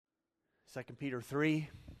2 Peter 3,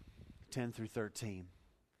 10 through 13.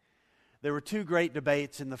 There were two great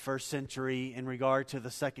debates in the first century in regard to the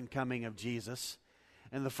second coming of Jesus.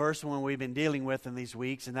 And the first one we've been dealing with in these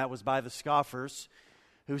weeks, and that was by the scoffers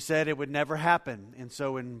who said it would never happen. And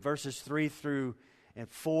so in verses 3 and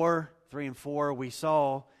 4, we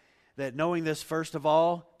saw that knowing this, first of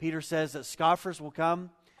all, Peter says that scoffers will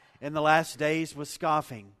come in the last days with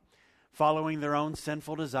scoffing, following their own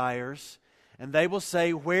sinful desires. And they will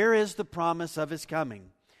say, "Where is the promise of his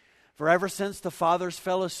coming? For ever since the fathers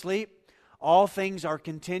fell asleep, all things are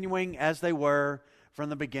continuing as they were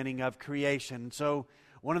from the beginning of creation." So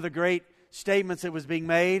one of the great statements that was being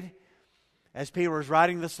made as Peter was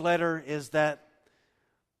writing this letter is that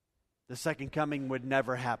the second coming would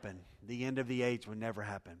never happen. The end of the age would never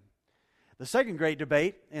happen. The second great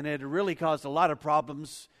debate, and it really caused a lot of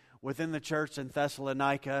problems within the church in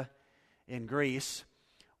Thessalonica in Greece,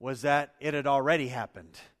 was that it had already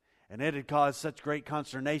happened. And it had caused such great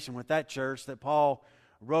consternation with that church that Paul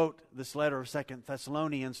wrote this letter of 2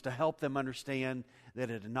 Thessalonians to help them understand that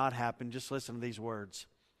it had not happened. Just listen to these words.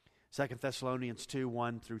 2 Thessalonians 2,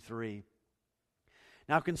 1 through 3.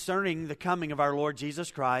 "Now concerning the coming of our Lord Jesus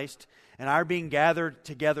Christ and our being gathered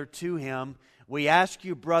together to Him, we ask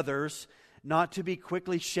you, brothers, not to be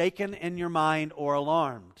quickly shaken in your mind or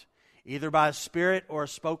alarmed, either by a spirit or a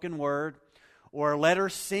spoken word, or a letter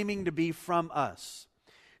seeming to be from us,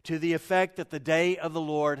 to the effect that the day of the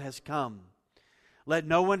Lord has come. Let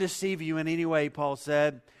no one deceive you in any way," Paul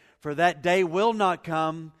said, "for that day will not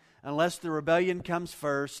come unless the rebellion comes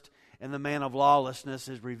first and the man of lawlessness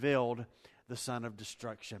is revealed, the son of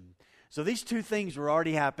destruction." So these two things were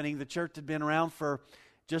already happening. The church had been around for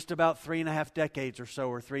just about 3.5 decades or so,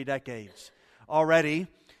 or 3 decades. Already,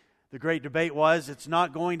 the great debate was, it's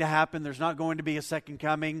not going to happen. There's not going to be a second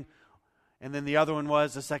coming. And then the other one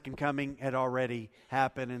was the second coming had already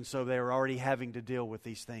happened, and so they were already having to deal with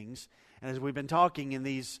these things. And as we've been talking in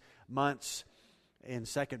these months in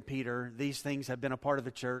 2 Peter, these things have been a part of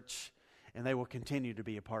the church, and they will continue to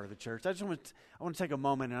be a part of the church. I want to take a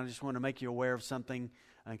moment, and I just want to make you aware of something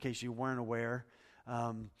in case you weren't aware.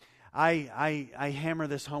 I hammer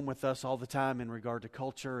this home with us all the time in regard to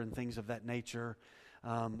culture and things of that nature,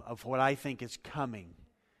 of what I think is coming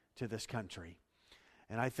to this country.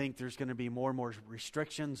 And I think there's going to be more and more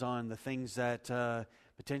restrictions on the things that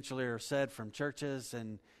potentially are said from churches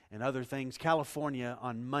and other things. California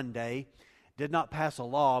on Monday did not pass a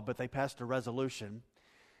law, but they passed a resolution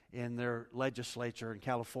in their legislature in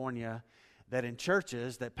California that in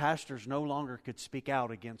churches that pastors no longer could speak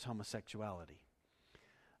out against homosexuality.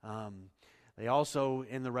 They also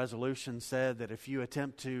in the resolution said that if you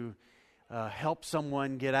attempt to help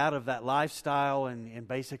someone get out of that lifestyle and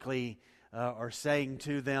basically are saying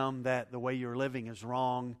to them that the way you're living is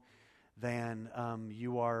wrong, then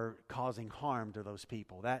you are causing harm to those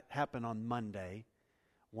people. That happened on Monday,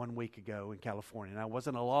 1 week ago in California. Now, it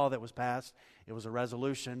wasn't a law that was passed. It was a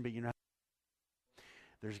resolution, but you know,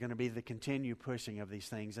 there's going to be the continued pushing of these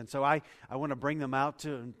things. And so I want to bring them out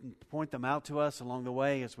to and point them out to us along the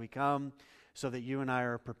way as we come so that you and I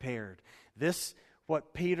are prepared. This,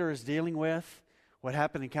 what Peter is dealing with, what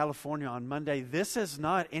happened in California on Monday, this is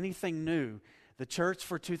not anything new. The church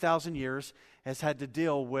for 2,000 years has had to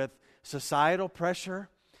deal with societal pressure,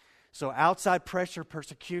 so outside pressure,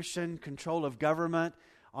 persecution, control of government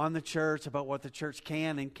on the church about what the church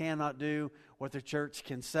can and cannot do, what the church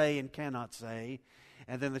can say and cannot say.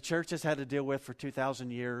 And then the church has had to deal with for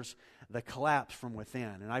 2,000 years the collapse from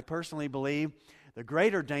within. And I personally believe the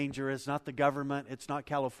greater danger is not the government, it's not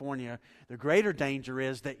California. The greater danger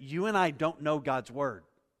is that you and I don't know God's Word.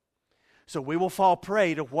 So we will fall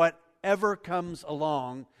prey to whatever comes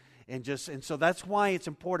along. And so that's why it's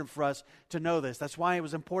important for us to know this. That's why it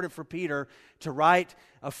was important for Peter to write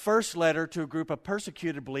a first letter to a group of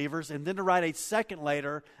persecuted believers and then to write a second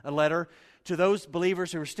letter, to those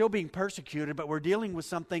believers who are still being persecuted, but we're dealing with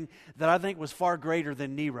something that I think was far greater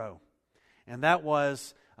than Nero. And that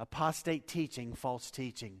was apostate teaching, false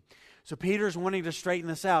teaching. So Peter's wanting to straighten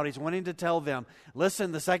this out. He's wanting to tell them,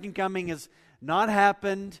 listen, the second coming has not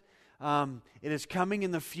happened. It is coming in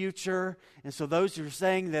the future. And so those who are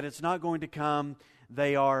saying that it's not going to come,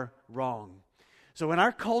 they are wrong. So in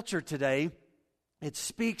our culture today, it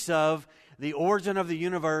speaks of the origin of the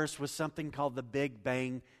universe with something called the Big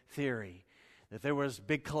Bang Theory. That there was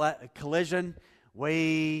big collision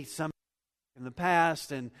way some in the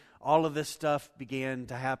past, and all of this stuff began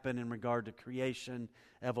to happen in regard to creation,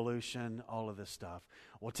 evolution, all of this stuff.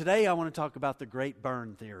 Well, today I want to talk about the Great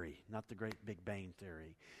Burn Theory, not the Great Big Bang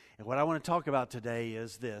Theory. And what I want to talk about today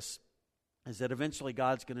is this, is that eventually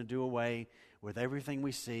God's going to do away with everything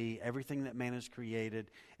we see, everything that man has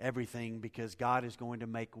created, everything, because God is going to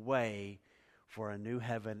make way for a new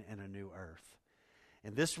heaven and a new earth.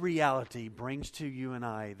 And this reality brings to you and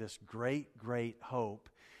I this great, great hope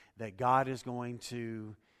that God is going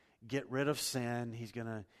to get rid of sin. He's going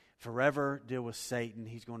to forever deal with Satan.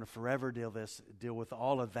 He's going to forever deal with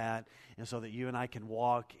all of that, and so that you and I can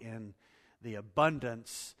walk in the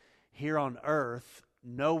abundance here on earth,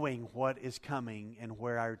 knowing what is coming and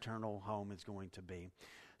where our eternal home is going to be.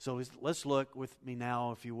 So let's look with me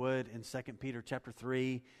now, if you would, in 2 Peter chapter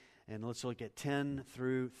 3, and let's look at 10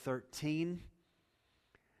 through 13.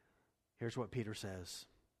 Here's what Peter says.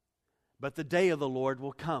 But the day of the Lord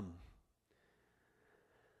will come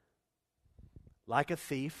like a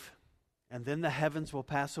thief, and then the heavens will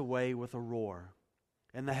pass away with a roar,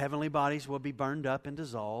 and the heavenly bodies will be burned up and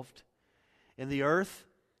dissolved, and the earth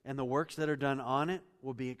and the works that are done on it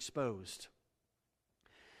will be exposed.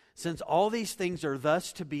 Since all these things are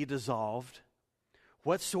thus to be dissolved,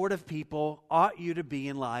 what sort of people ought you to be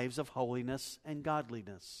in lives of holiness and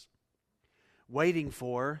godliness, waiting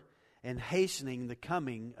for and hastening the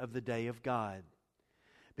coming of the day of God,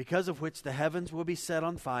 because of which the heavens will be set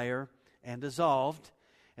on fire and dissolved,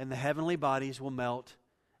 and the heavenly bodies will melt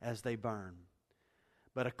as they burn.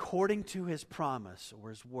 But according to His promise, or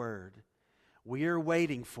His word, we are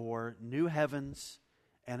waiting for new heavens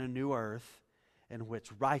and a new earth in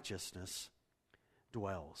which righteousness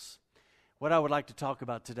dwells. What I would like to talk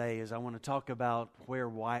about today is I want to talk about where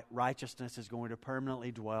righteousness is going to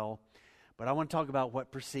permanently dwell, but I want to talk about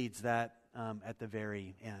what precedes that at the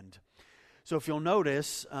very end. So if you'll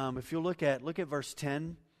notice, if you look at verse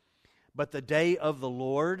 10, but the day of the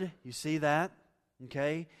Lord, you see that?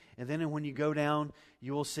 Okay? And then when you go down,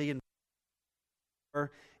 you will see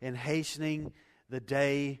in hastening the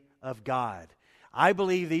day of God. I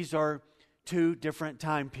believe these are two different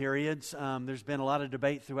time periods. There's been a lot of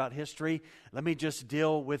debate throughout history. Let me just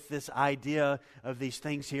deal with this idea of these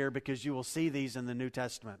things here, because you will see these in the New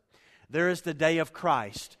Testament. There is the day of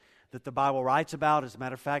Christ that the Bible writes about. As a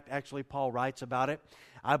matter of fact, actually Paul writes about it.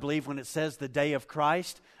 I believe when it says the day of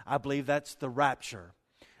Christ, I believe that's the rapture.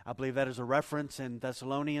 I believe that is a reference in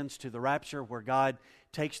Thessalonians to the rapture, where God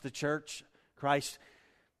takes the church. Christ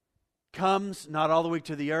comes, not all the way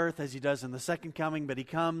to the earth as He does in the second coming, but He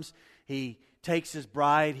comes, He takes His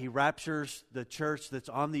bride, He raptures the church that's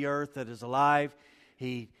on the earth, that is alive.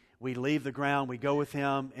 We leave the ground, we go with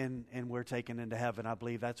Him, and we're taken into heaven. I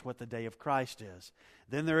believe that's what the day of Christ is.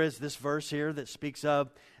 Then there is this verse here that speaks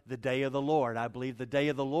of the day of the Lord. I believe the day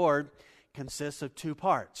of the Lord consists of two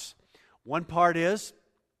parts. One part is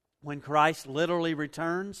when Christ literally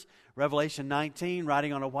returns, Revelation 19,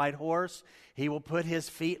 riding on a white horse. He will put His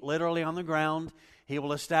feet literally on the ground. He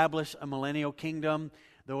will establish a millennial kingdom.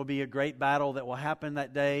 There will be a great battle that will happen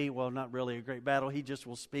that day. Well, not really a great battle. He just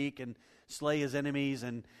will speak and slay His enemies,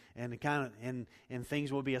 and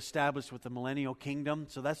things will be established with the millennial kingdom.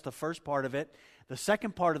 So that's the first part of it. The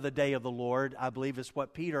second part of the day of the Lord, I believe, is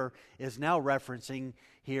what Peter is now referencing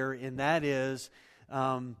here, and that is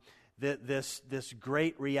this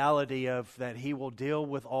great reality of that He will deal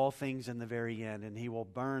with all things in the very end, and He will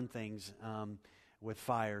burn things with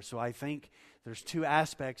fire. So I think there's two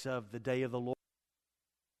aspects of the day of the Lord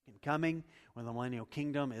coming, when the millennial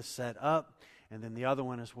kingdom is set up, and then the other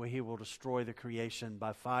one is where He will destroy the creation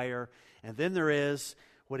by fire. And then there is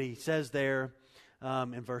what He says there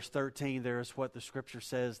in verse 13, there is what the Scripture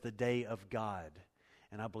says, the day of God.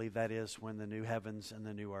 And I believe that is when the new heavens and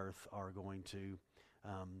the new earth are going to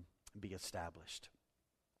be established.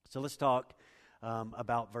 So let's talk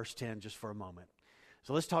about verse 10 just for a moment.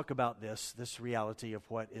 So let's talk about this reality of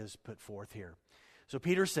what is put forth here. So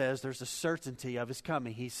Peter says there's a certainty of His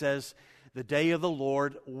coming. He says the day of the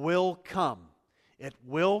Lord will come. It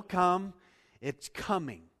will come. It's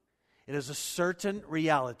coming. It is a certain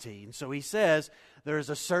reality. And so he says there is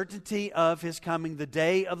a certainty of His coming. The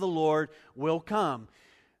day of the Lord will come.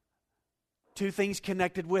 Two things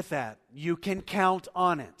connected with that. You can count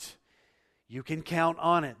on it. You can count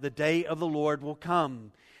on it. The day of the Lord will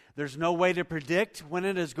come. There's no way to predict when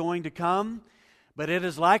it is going to come, but it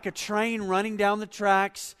is like a train running down the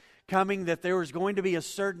tracks coming, that there is going to be a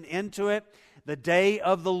certain end to it. The day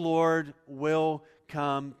of the Lord will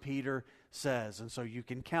come, Peter says. And so you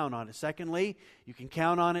can count on it. Secondly, you can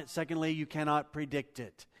count on it. Secondly, you cannot predict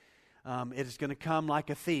it. It is going to come like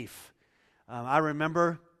a thief. I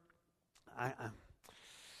remember I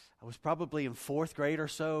was probably in fourth grade or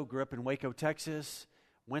so, grew up in Waco, Texas,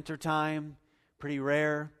 wintertime, pretty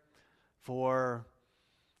rare for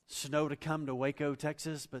snow to come to Waco,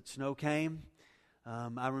 Texas, but snow came.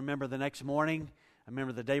 I remember the next morning, I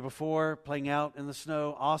remember the day before, playing out in the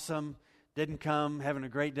snow, awesome. didn't come, having a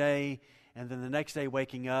great day, and then the next day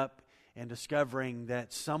waking up and discovering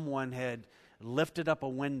that someone had lifted up a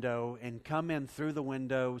window and come in through the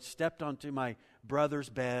window, stepped onto my brother's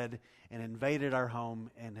bed, and invaded our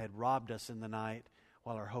home and had robbed us in the night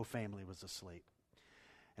while our whole family was asleep.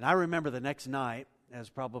 And I remember the next night, as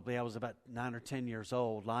probably I was about 9 or 10 years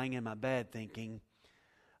old, lying in my bed thinking,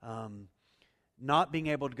 not being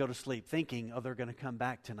able to go to sleep, thinking, oh, they're going to come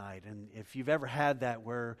back tonight. And if you've ever had that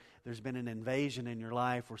where there's been an invasion in your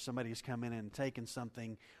life where somebody's come in and taken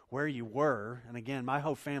something where you were, and again, my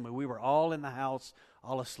whole family, we were all in the house,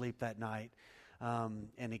 all asleep that night,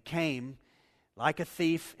 and it came like a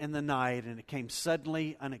thief in the night, and it came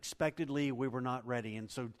suddenly, unexpectedly. We were not ready. And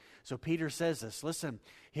so Peter says this, listen,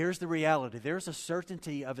 here's the reality. There's a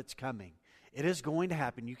certainty of its coming. It is going to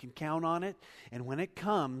happen. You can count on it. And when it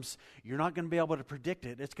comes, you're not going to be able to predict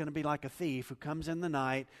it. It's going to be like a thief who comes in the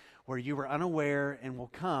night where you were unaware and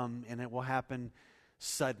will come, and it will happen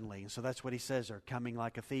suddenly. And so that's what he says there, coming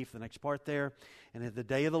like a thief, the next part there. And the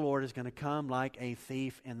day of the Lord is going to come like a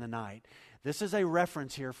thief in the night. This is a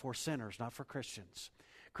reference here for sinners, not for Christians.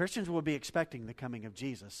 Christians will be expecting the coming of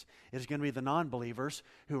Jesus. It is going to be the non-believers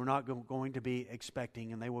who are not going to be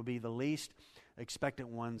expecting, and they will be the least expectant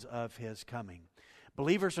ones of his coming.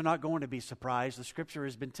 Believers are not going to be surprised. The Scripture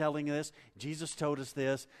has been telling us, Jesus told us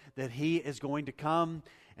this, that he is going to come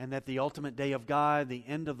and that the ultimate day of God, the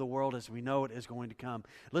end of the world as we know it, is going to come.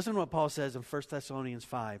 Listen to what Paul says in 1 Thessalonians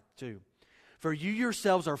 5:2. For you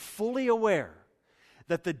yourselves are fully aware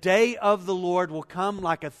that the day of the Lord will come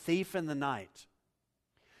like a thief in the night.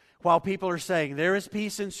 While people are saying, there is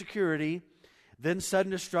peace and security, then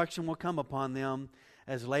sudden destruction will come upon them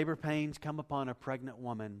as labor pains come upon a pregnant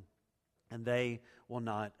woman, and they will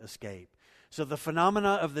not escape. So the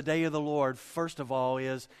phenomena of the day of the Lord, first of all,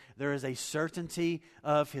 is there is a certainty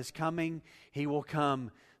of his coming. He will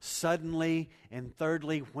come suddenly. And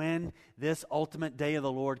thirdly, when this ultimate day of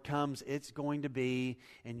the Lord comes, it's going to be,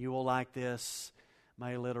 and you will like this,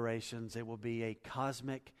 my alliterations, it will be a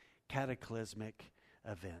cosmic, cataclysmic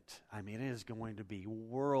event. I mean, it is going to be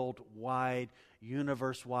worldwide,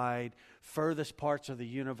 universe-wide. Furthest parts of the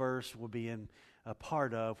universe will be in a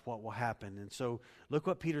part of what will happen. And so look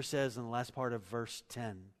what Peter says in the last part of verse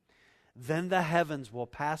 10. Then the heavens will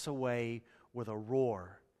pass away with a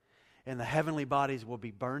roar, and the heavenly bodies will be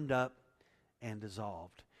burned up and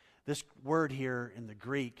dissolved. This word here in the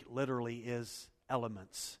Greek literally is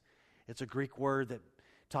elements. It's a Greek word that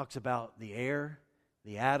talks about the air,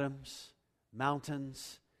 the atoms,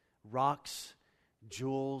 mountains, rocks,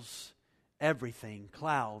 jewels, everything,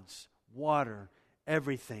 clouds, water,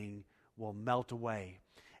 everything will melt away.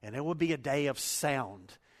 And it will be a day of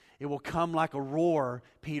sound. It will come like a roar,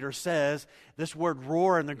 Peter says. This word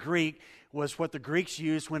roar in the Greek was what the Greeks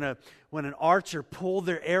used when an archer pulled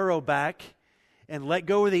their arrow back and let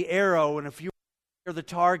go of the arrow, and if you were the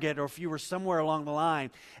target or if you were somewhere along the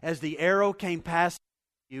line, as the arrow came past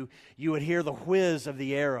you, you would hear the whiz of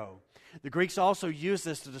the arrow. The Greeks also used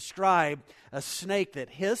this to describe a snake that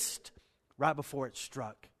hissed right before it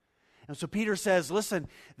struck. And so Peter says, listen,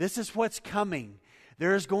 this is what's coming.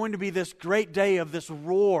 There is going to be this great day of this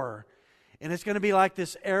roar. And it's going to be like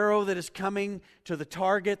this arrow that is coming to the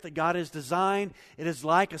target that God has designed. It is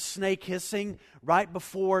like a snake hissing right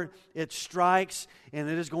before it strikes. And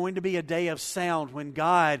it is going to be a day of sound. When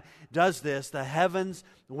God does this, the heavens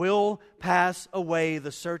will pass away,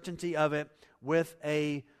 the certainty of it, with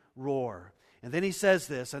a roar. And then he says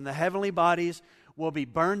this, and the heavenly bodies will be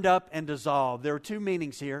burned up and dissolved. There are two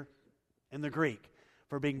meanings here in the Greek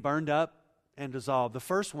for being burned up and dissolved. The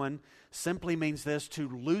first one simply means this, to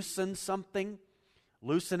loosen something,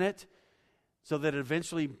 loosen it, so that it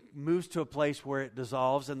eventually moves to a place where it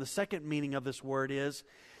dissolves. And the second meaning of this word is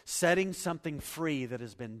setting something free that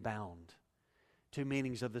has been bound. Two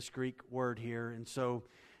meanings of this Greek word here. And so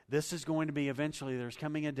this is going to be eventually, there's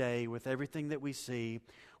coming a day with everything that we see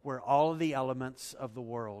where all of the elements of the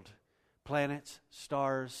world, planets,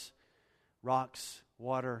 stars, rocks,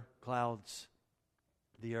 water, clouds,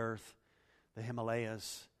 the earth, the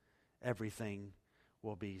Himalayas, everything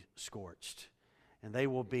will be scorched. And they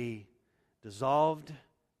will be dissolved.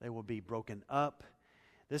 They will be broken up.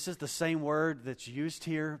 This is the same word that's used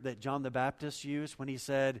here that John the Baptist used when he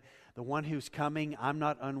said, the one who's coming, I'm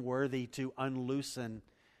not unworthy to unloosen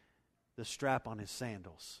the strap on his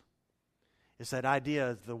sandals. It's that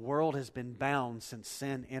idea the world has been bound since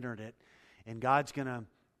sin entered it, and God's going to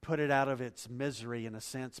put it out of its misery in a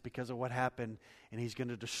sense because of what happened, and he's going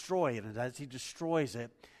to destroy it. And as he destroys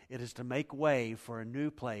it, it is to make way for a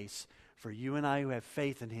new place for you and I who have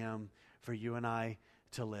faith in him, for you and I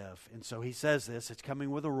to live. And so he says this, it's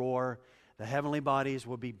coming with a roar. The heavenly bodies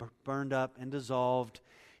will be burned up and dissolved.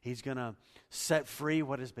 He's going to set free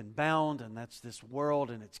what has been bound, and that's this world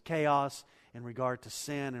and its chaos in regard to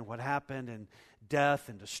sin and what happened, and death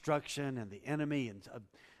and destruction and the enemy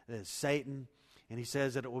and Satan. And he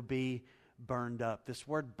says that it will be burned up. This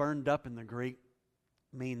word burned up in the Greek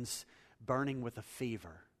means burning with a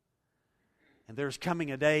fever. And there's coming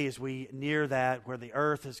a day as we near that where the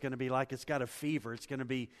earth is going to be like it's got a fever. It's going to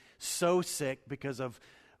be so sick because of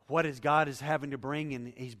what God is having to bring,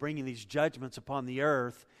 and He's bringing these judgments upon the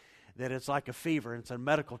earth, that it's like a fever. It's a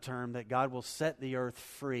medical term that God will set the earth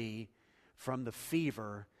free from the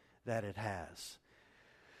fever that it has.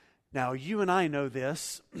 Now, you and I know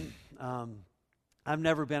this. I've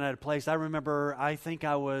never been at a place. I remember, I think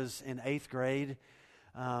I was in 8th grade.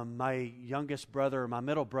 My youngest brother, my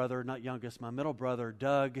middle brother, not youngest, my middle brother,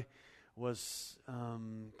 Doug, was,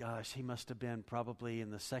 he must have been probably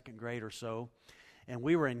in the 2nd grade or so. And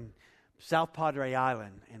we were in South Padre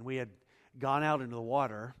Island, and we had gone out into the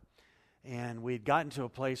water, and we had gotten to a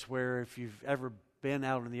place where, if you've ever been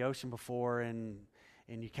out in the ocean before and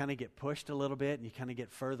you kind of get pushed a little bit and you kind of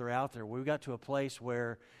get further out there, we got to a place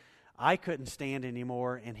where I couldn't stand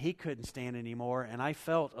anymore and he couldn't stand anymore, and I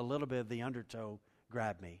felt a little bit of the undertow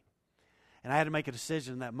grab me. And I had to make a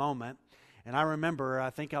decision in that moment. And I remember, I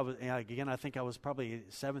think I was probably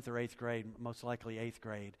 7th or 8th grade, most likely 8th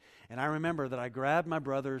grade. And I remember that I grabbed my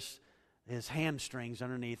his hamstrings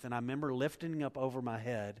underneath, and I remember lifting up over my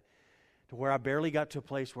head to where I barely got to a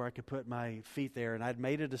place where I could put my feet there. And I'd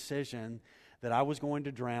made a decision that I was going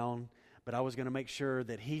to drown, but I was going to make sure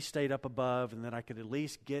that he stayed up above and that I could at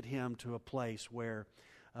least get him to a place where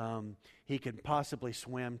he could possibly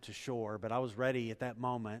swim to shore. But I was ready at that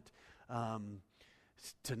moment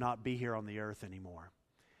to not be here on the earth anymore.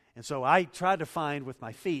 And so I tried to find with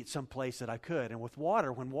my feet some place that I could. And with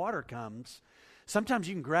water, when water comes, sometimes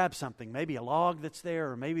you can grab something, maybe a log that's there,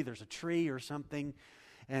 or maybe there's a tree or something.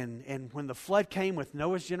 And when the flood came with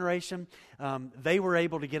Noah's generation, they were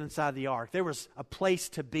able to get inside the ark. There was a place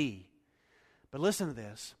to be. But listen to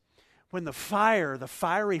this. When the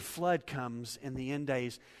fiery flood comes in the end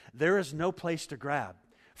days, there is no place to grab.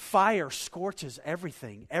 Fire scorches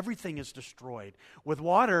everything. Everything is destroyed. With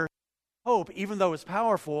water, hope, even though it's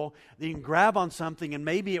powerful, that you can grab on something and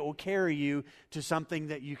maybe it will carry you to something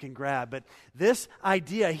that you can grab. But this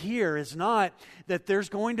idea here is not that there's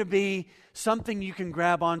going to be something you can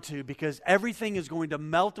grab onto, because everything is going to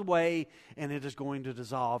melt away and it is going to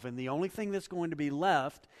dissolve. And the only thing that's going to be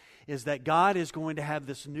left is that God is going to have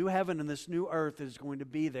this new heaven and this new earth that is going to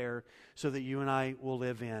be there so that you and I will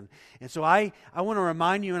live in. And so I want to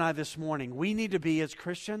remind you and I this morning, we need to be, as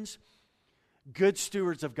Christians, good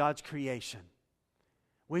stewards of God's creation.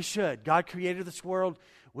 We should. God created this world.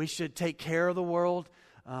 We should take care of the world.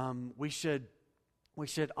 We should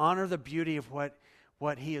honor the beauty of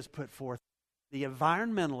what He has put forth. The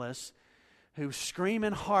environmentalists who scream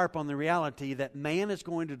and harp on the reality that man is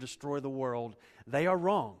going to destroy the world, they are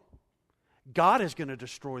wrong. God is going to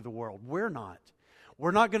destroy the world. We're not.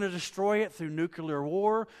 We're not going to destroy it through nuclear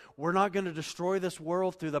war. We're not going to destroy this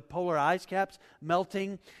world through the polar ice caps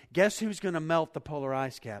melting. Guess who's going to melt the polar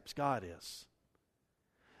ice caps? God is.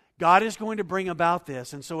 God is going to bring about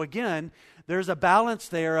this. And so again, there's a balance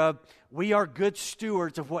there of we are good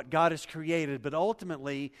stewards of what God has created, but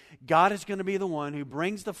ultimately, God is going to be the one who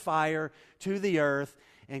brings the fire to the earth,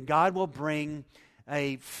 and God will bring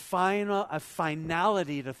a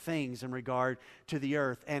finality to things in regard to the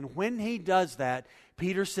earth. And when He does that,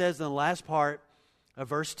 Peter says in the last part of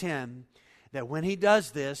verse 10, that when He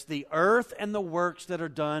does this, the earth and the works that are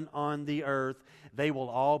done on the earth, they will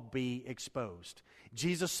all be exposed.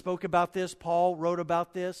 Jesus spoke about this, Paul wrote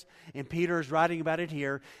about this, and Peter is writing about it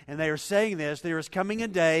here. And they are saying this, there is coming a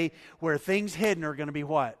day where things hidden are going to be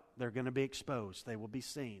what? They're going to be exposed. They will be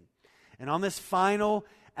seen. And on this final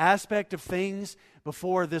aspect of things,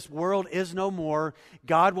 before this world is no more,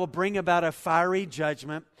 God will bring about a fiery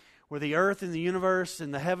judgment where the earth and the universe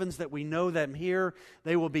and the heavens that we know them here,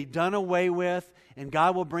 they will be done away with, and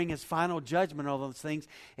God will bring His final judgment on those things.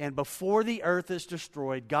 And before the earth is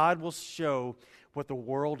destroyed, God will show what the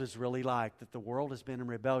world is really like, that the world has been in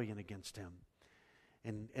rebellion against Him.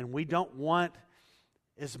 And we don't want,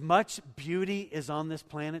 as much beauty is on this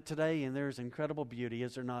planet today, and there's incredible beauty,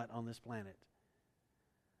 is there not, on this planet?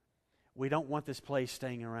 We don't want this place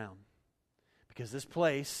staying around, because this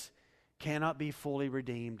place cannot be fully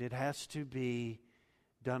redeemed. It has to be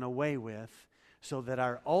done away with so that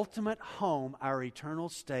our ultimate home, our eternal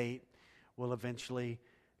state, will eventually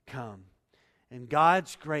come. And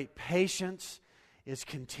God's great patience is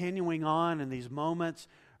continuing on in these moments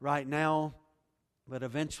right now, but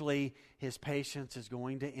eventually His patience is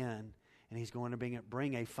going to end, and He's going to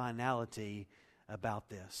bring a finality about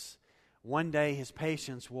this. One day His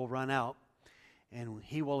patience will run out, and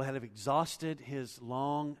He will have exhausted His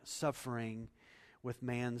long suffering with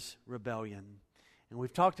man's rebellion. And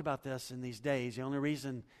we've talked about this in these days. The only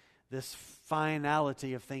reason this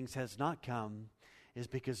finality of things has not come is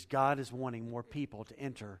because God is wanting more people to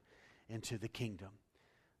enter into the kingdom.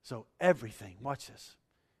 So everything, watch this,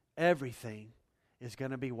 everything is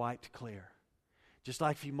going to be wiped clear. Just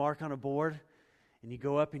like if you mark on a board and you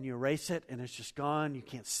go up and you erase it and it's just gone, you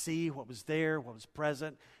can't see what was there, what was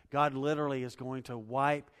present. God literally is going to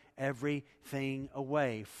wipe everything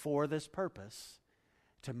away for this purpose,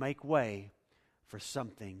 to make way for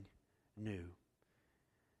something new.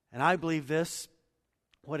 And I believe this,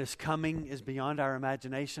 what is coming, is beyond our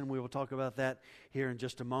imagination. We will talk about that here in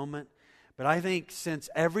just a moment. But I think since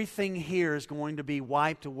everything here is going to be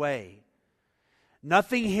wiped away,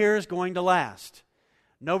 nothing here is going to last.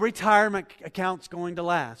 No retirement account's going to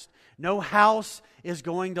last. No house is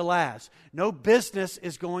going to last. No business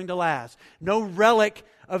is going to last. No relic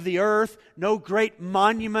of the earth, no great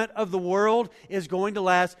monument of the world is going to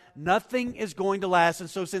last. Nothing is going to last. And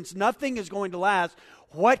so since nothing is going to last,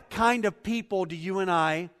 what kind of people do you and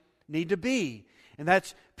I need to be? And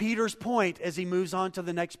that's Peter's point as he moves on to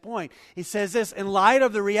the next point. He says this, in light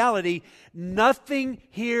of the reality, nothing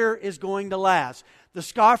here is going to last. The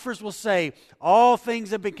scoffers will say, all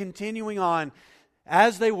things have been continuing on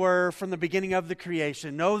as they were from the beginning of the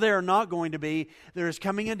creation. No, they are not going to be. There is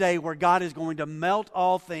coming a day where God is going to melt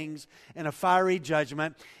all things in a fiery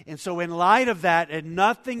judgment. And so in light of that, and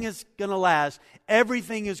nothing is going to last,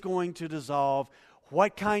 everything is going to dissolve.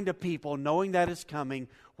 What kind of people, knowing that is coming,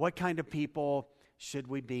 what kind of people should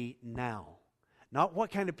we be now? Not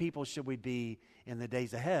what kind of people should we be in the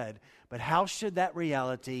days ahead, but how should that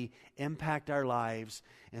reality impact our lives?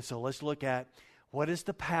 And so let's look at what is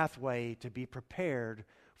the pathway to be prepared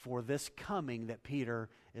for this coming that Peter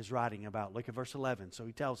is writing about. Look at verse 11. So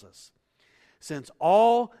he tells us, since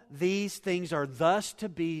all these things are thus to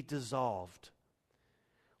be dissolved,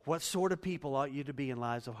 what sort of people ought you to be in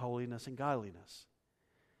lives of holiness and godliness,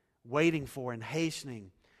 waiting for and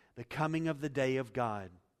hastening the coming of the day of God,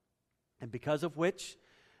 and because of which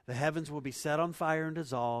the heavens will be set on fire and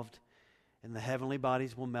dissolved, and the heavenly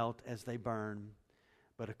bodies will melt as they burn,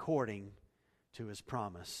 but according to His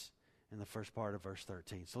promise in the first part of verse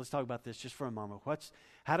 13. So let's talk about this just for a moment.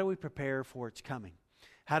 How do we prepare for its coming?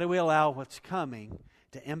 How do we allow what's coming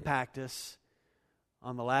to impact us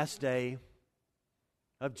on the last day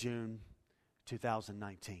of June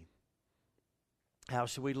 2019? How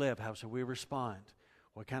should we live? How should we respond?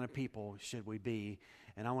 What kind of people should we be?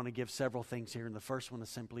 And I want to give several things here. And the first one is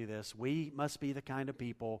simply this. We must be the kind of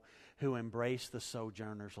people who embrace the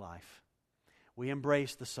sojourner's life. We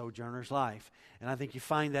embrace the sojourner's life. And I think you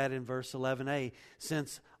find that in verse 11a.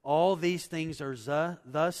 Since all these things are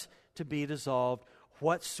thus to be dissolved,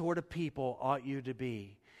 what sort of people ought you to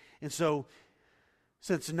be? And so,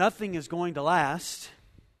 since nothing is going to last,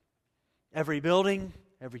 every building,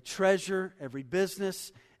 every treasure, every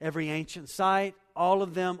business, every ancient site, all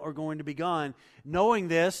of them are going to be gone. Knowing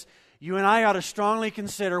this, you and I ought to strongly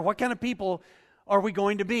consider what kind of people are we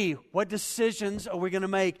going to be? What decisions are we going to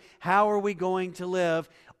make? How are we going to live?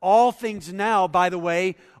 All things now, by the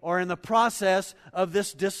way, are in the process of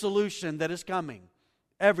this dissolution that is coming.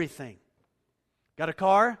 Everything. Got a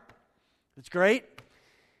car? It's great.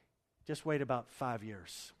 Just wait about 5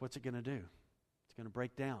 years. What's it going to do? It's going to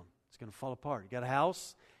break down. It's going to fall apart. You got a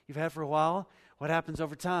house you've had for a while? What happens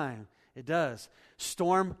over time? It does.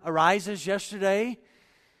 Storm arises yesterday,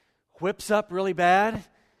 whips up really bad.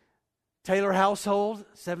 Taylor household,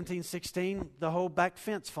 1716, the whole back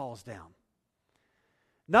fence falls down.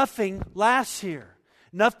 Nothing lasts here.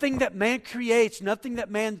 Nothing that man creates, nothing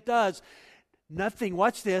that man does, nothing,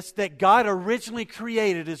 watch this, that God originally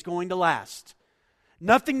created is going to last.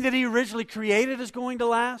 Nothing that He originally created is going to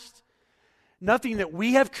last. Nothing that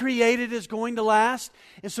we have created is going to last.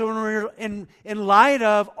 And so in light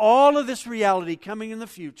of all of this reality coming in the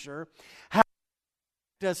future,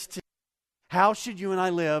 how should you and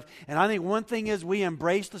I live? And I think one thing is we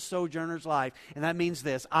embrace the sojourner's life. And that means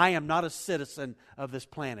this. I am not a citizen of this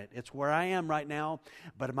planet. It's where I am right now,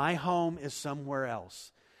 but my home is somewhere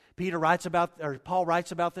else. Paul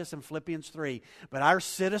writes about this in Philippians 3. But our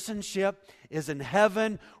citizenship is in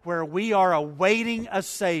heaven, where we are awaiting a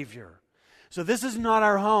Savior. So this is not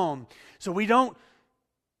our home. So we don't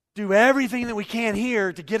do everything that we can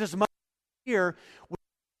here to get as much here. We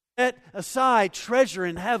set aside treasure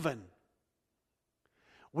in heaven.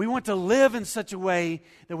 We want to live in such a way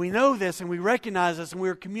that we know this and we recognize this and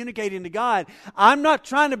we're communicating to God. I'm not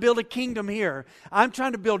trying to build a kingdom here. I'm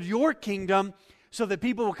trying to build your kingdom so that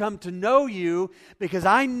people will come to know you, because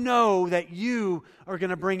I know that you are going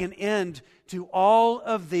to bring an end to all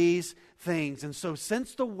of these things. And so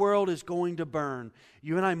since the world is going to burn,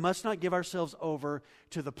 you and I must not give ourselves over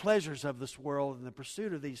to the pleasures of this world and the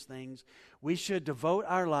pursuit of these things. We should devote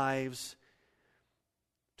our lives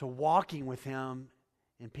to walking with Him.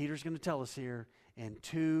 And Peter's going to tell us here in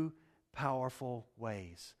two powerful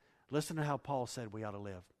ways. Listen to how Paul said we ought to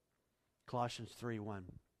live. Colossians 3:1.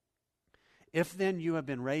 If then you have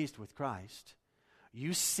been raised with Christ,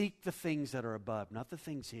 you seek the things that are above, not the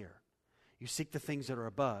things here. You seek the things that are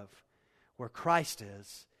above, where Christ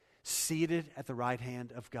is, seated at the right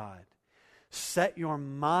hand of God. Set your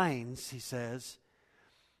minds, he says,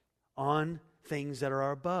 on things that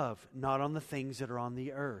are above, not on the things that are on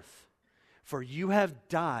the earth. For you have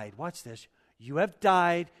died. Watch this. You have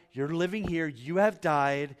died. You're living here. You have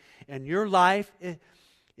died. And your life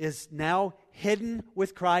is now hidden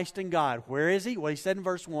with Christ in God. Where is He? Well, He said in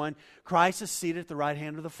verse 1, Christ is seated at the right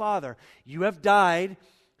hand of the Father. You have died,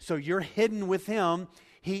 so you're hidden with Him.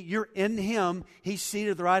 You're in Him. He's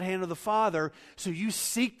seated at the right hand of the Father. So you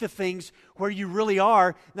seek the things where you really are.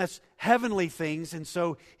 And that's heavenly things. And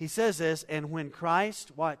so He says this, and when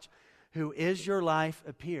Christ, watch, who is your life,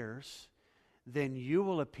 appears, then you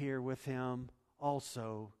will appear with Him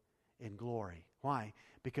also in glory. Why?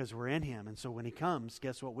 Because we're in Him. And so when He comes,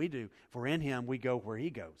 guess what we do? If we're in Him, we go where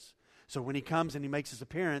He goes. So when He comes and He makes His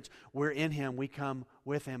appearance, we're in Him, we come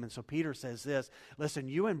with Him. And so Peter says this, listen,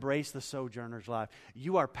 you embrace the sojourner's life.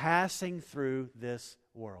 You are passing through this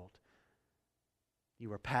world.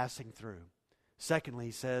 You are passing through. Secondly,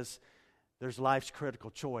 he says, there's life's critical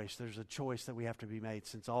choice. There's a choice that we have to be made.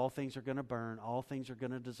 Since all things are going to burn, all things are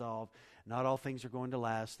going to dissolve, not all things are going to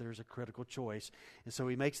last, there's a critical choice. And so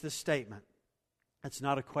he makes this statement. It's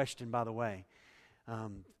not a question, by the way.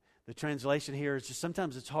 The translation here is just,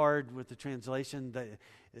 sometimes it's hard with the translation.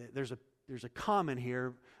 There's a comma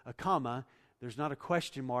here, a comma. There's not a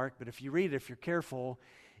question mark, but if you read it, if you're careful,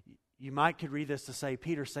 you could read this to say,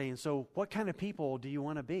 Peter's saying, so what kind of people do you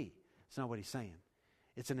want to be? It's not what he's saying.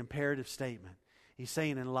 It's an imperative statement. He's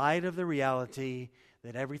saying, in light of the reality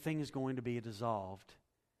that everything is going to be dissolved,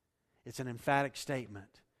 it's an emphatic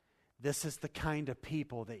statement. This is the kind of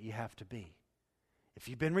people that you have to be. If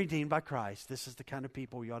you've been redeemed by Christ, this is the kind of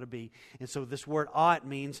people you ought to be. And so this word ought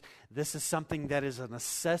means this is something that is a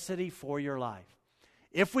necessity for your life.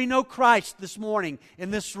 If we know Christ this morning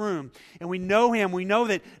in this room, and we know Him, we know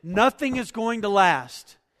that nothing is going to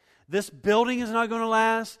last. This building is not going to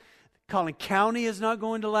last. Collin County is not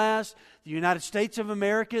going to last. The United States of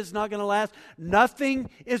America is not going to last. Nothing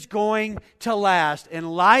is going to last. In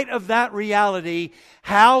light of that reality,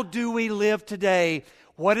 how do we live today?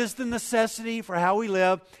 What is the necessity for how we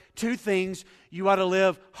live? Two things. You ought to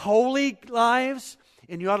live holy lives,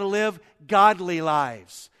 and you ought to live godly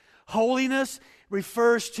lives. Holiness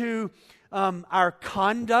refers to our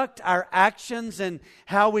conduct, our actions, and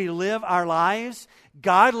how we live our lives.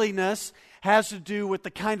 Godliness has to do with the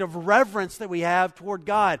kind of reverence that we have toward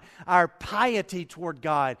God, our piety toward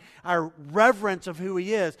God, our reverence of who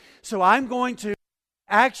He is. So I'm going to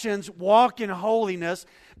actions walk in holiness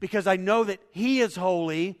because I know that He is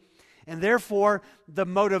holy, and therefore the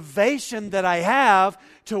motivation that I have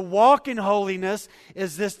to walk in holiness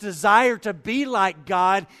is this desire to be like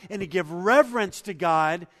God and to give reverence to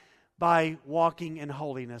God by walking in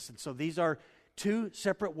holiness. And so these are two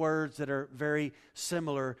separate words that are very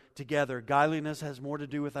similar together. Godliness has more to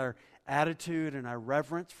do with our attitude and our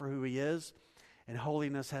reverence for who He is, and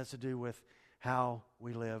holiness has to do with how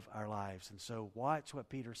we live our lives. And so watch what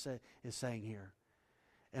Peter is saying here.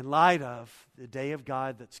 In light of the day of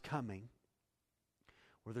God that's coming,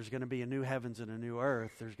 where there's going to be a new heavens and a new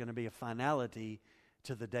earth, there's going to be a finality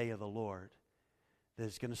to the day of the Lord. That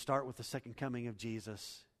is going to start with the second coming of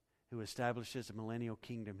Jesus, who establishes a millennial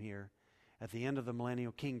kingdom here. At the end of the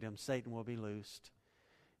millennial kingdom, Satan will be loosed.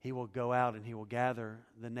 He will go out and he will gather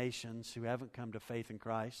the nations who haven't come to faith in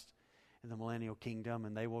Christ in the millennial kingdom,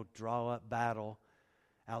 and they will draw up battle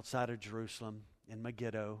outside of Jerusalem in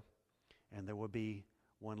Megiddo, and there will be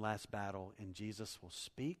one last battle, and Jesus will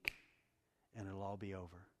speak, and it'll all be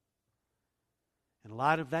over. In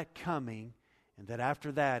light of that coming, and that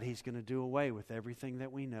after that He's going to do away with everything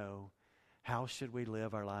that we know, how should we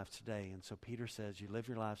live our lives today? And so Peter says, you live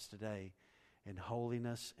your lives today in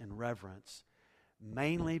holiness and reverence,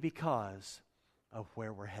 mainly because of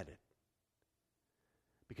where we're headed.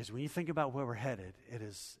 Because when you think about where we're headed, it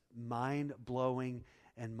is mind-blowing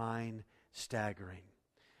and mind-staggering.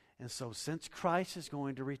 And so since Christ is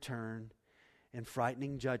going to return in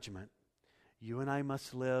frightening judgment, you and I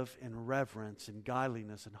must live in reverence and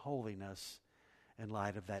godliness and holiness in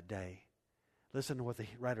light of that day. Listen to what the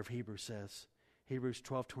writer of Hebrews says. Hebrews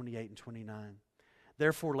 12:28 and 29.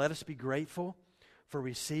 Therefore, let us be grateful for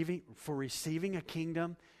receiving a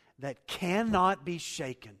kingdom that cannot be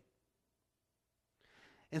shaken.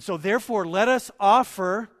 And so, therefore, let us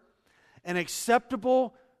offer an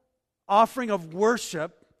acceptable offering of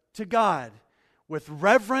worship to God with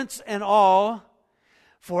reverence and awe.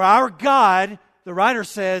 For our God, the writer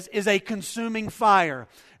says, is a consuming fire.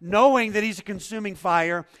 Knowing that He's a consuming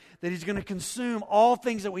fire, that He's going to consume all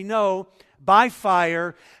things that we know by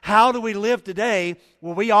fire, how do we live today?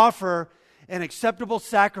 Well, we offer an acceptable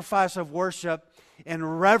sacrifice of worship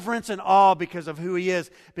and reverence and awe because of who He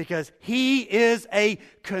is, because He is a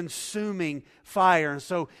consuming fire. And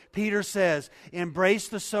so Peter says, embrace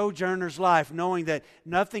the sojourner's life, knowing that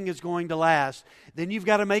nothing is going to last. Then you've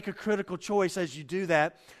got to make a critical choice as you do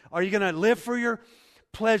that. Are you going to live for your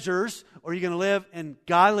pleasures, or are you going to live in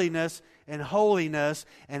godliness and holiness?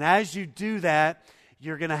 And as you do that,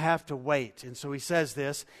 you're going to have to wait. And so he says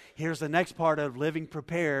this. Here's the next part of living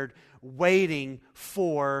prepared, waiting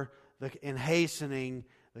for and hastening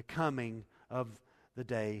the coming of the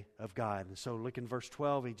day of God. And so look in verse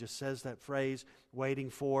 12, he just says that phrase, waiting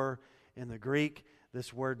for. In the Greek,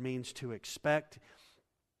 this word means to expect.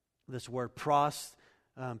 This word pros,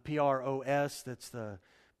 P-R-O-S, that's the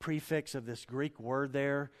prefix of this Greek word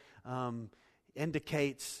there,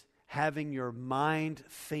 indicates having your mind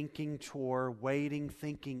thinking toward, waiting,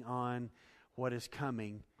 thinking on what is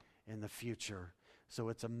coming in the future. So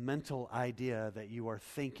it's a mental idea that you are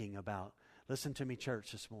thinking about. Listen to me,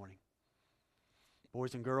 church, this morning.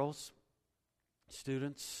 Boys and girls,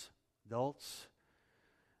 students, adults,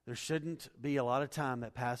 there shouldn't be a lot of time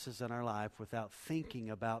that passes in our life without thinking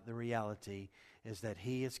about the reality is that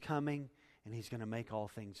He is coming and He's going to make all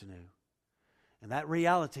things new. And that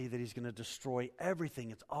reality that He's going to destroy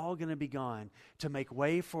everything, it's all going to be gone, to make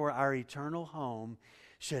way for our eternal home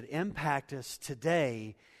should impact us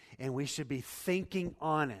today, and we should be thinking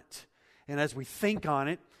on it. And as we think on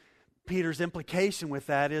it, Peter's implication with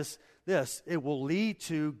that is this: it will lead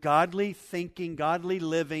to godly thinking, godly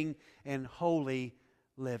living, and holy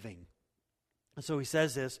living. And so he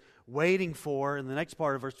says this, waiting for, in the next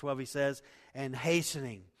part of verse 12 he says, and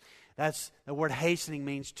hastening. That's the word hastening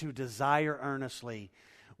means to desire earnestly.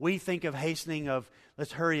 We think of hastening of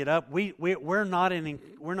let's hurry it up. We're not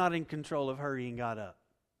in control of hurrying God up.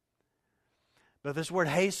 But this word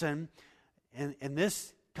hasten, in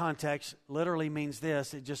this context, literally means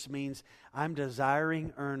this. It just means I'm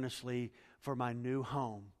desiring earnestly for my new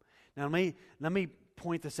home. Now let me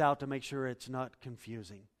point this out to make sure it's not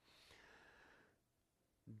confusing.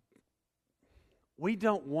 We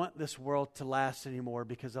don't want this world to last anymore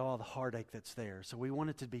because of all the heartache that's there. So we want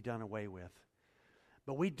it to be done away with.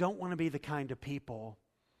 But we don't want to be the kind of people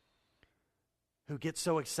who get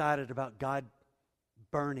so excited about God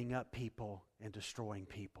burning up people and destroying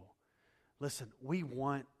people. Listen, we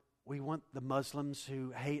want the Muslims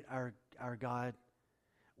who hate our God,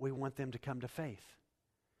 we want them to come to faith.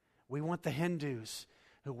 We want the Hindus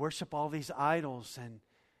who worship all these idols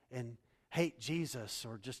and hate Jesus,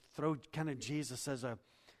 or just throw kind of Jesus as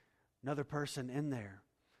another person in there.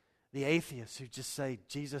 The atheists who just say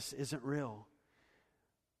Jesus isn't real.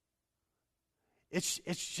 It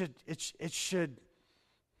should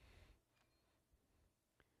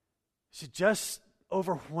just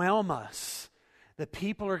overwhelm us that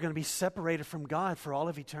people are going to be separated from God for all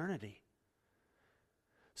of eternity.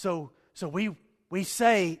 So we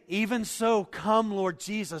say, even so, come, Lord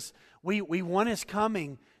Jesus. We want His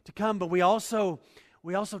coming to come, but we also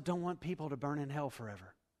don't want people to burn in hell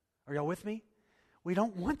forever. Are y'all with me? We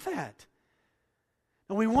don't want that.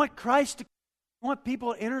 And we want we want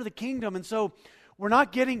people to enter the kingdom. And so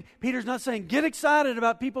Peter's not saying, get excited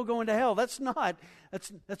about people going to hell. That's not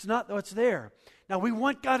what's there. Now, we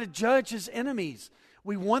want God to judge His enemies.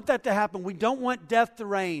 We want that to happen. We don't want death to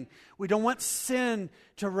reign. We don't want sin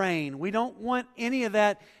to reign. We don't want any of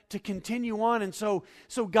that to continue on. And so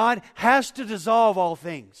God has to dissolve all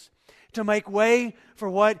things to make way for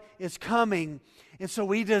what is coming. And so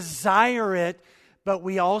we desire it, but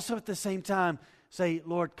we also at the same time say,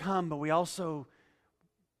 Lord, come. But we also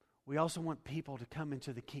want people to come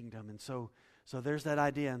into the kingdom. And so there's that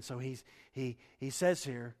idea. And so he says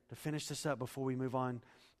here, to finish this up before we move on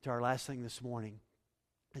to our last thing this morning,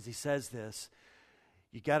 as he says this,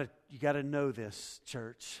 you got to know this,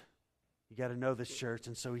 church. You got to know this, church.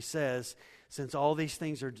 And so he says, since all these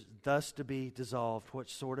things are thus to be dissolved, what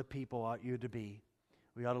sort of people ought you to be?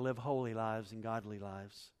 We ought to live holy lives and godly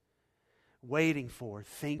lives. waiting for,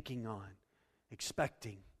 thinking on,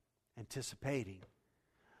 expecting, anticipating,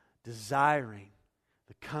 desiring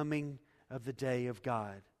the coming of the day of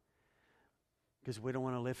God. Because we don't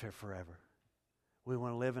want to live here forever. We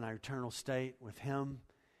want to live in our eternal state with Him,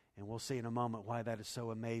 and we'll see in a moment why that is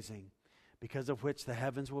so amazing. Because of which the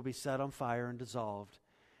heavens will be set on fire and dissolved,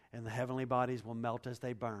 and the heavenly bodies will melt as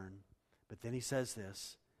they burn. But then he says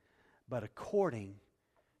this, but according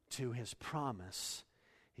to His promise,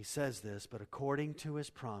 he says this, but according to His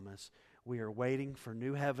promise, we are waiting for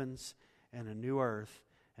new heavens and a new earth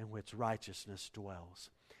in which righteousness dwells.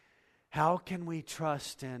 How can we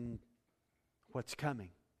trust in what's coming?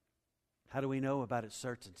 How do we know about its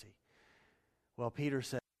certainty? Well, Peter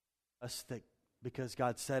said to us that because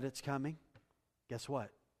God said it's coming, guess what?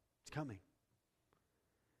 It's coming.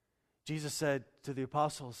 Jesus said to the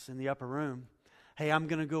apostles in the upper room, hey, I'm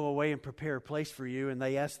going to go away and prepare a place for you. And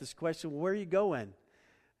they asked this question, well, where are you going?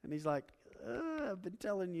 And he's like, I've been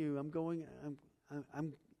telling you,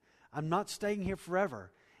 I'm not staying here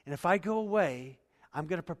forever. And if I go away, I'm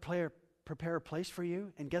going to prepare a place for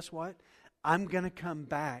you. And guess what? I'm going to come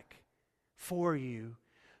back for you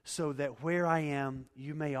so that where I am,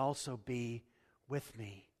 you may also be with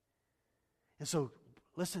me. And so,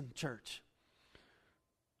 listen, church.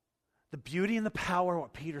 The beauty and the power of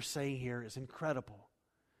what Peter's saying here is incredible.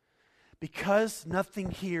 Because nothing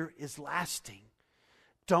here is lasting,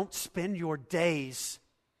 don't spend your days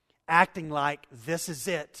acting like this is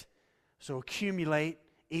it. So accumulate,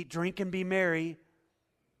 eat, drink, and be merry.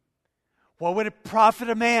 What would it profit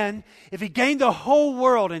a man if he gained the whole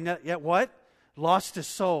world and yet what? Lost his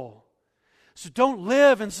soul. So don't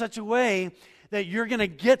live in such a way that you're going to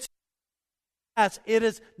get. It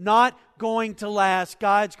is not going to last.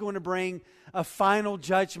 God's going to bring a final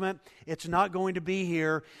judgment. It's not going to be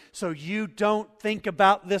here. So you don't think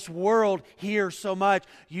about this world here so much.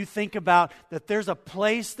 You think about that there's a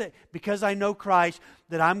place that, because I know Christ,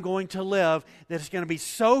 that I'm going to live, that is going to be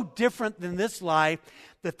so different than this life,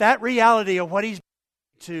 that reality of what He's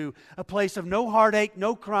to a place of no heartache,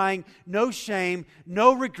 no crying, no shame,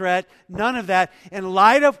 no regret, none of that. In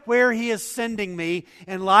light of where He is sending me,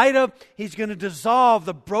 in light of He's going to dissolve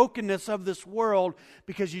the brokenness of this world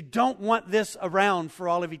because you don't want this around for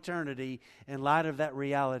all of eternity. In light of that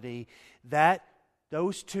reality, that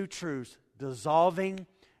those two truths, dissolving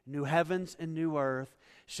new heavens and new earth,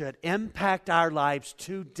 should impact our lives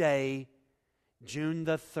today, June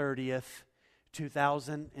the 30th,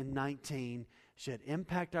 2019, should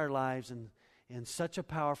impact our lives in such a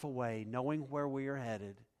powerful way, knowing where we are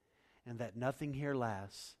headed and that nothing here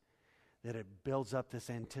lasts, that it builds up this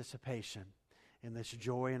anticipation and this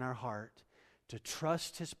joy in our heart to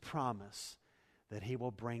trust His promise that He will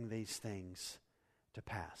bring these things to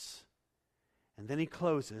pass. And then he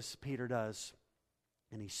closes, Peter does,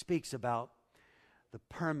 and he speaks about the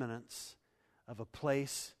permanence of a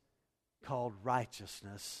place called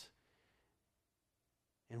righteousness,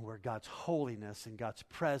 and where God's holiness and God's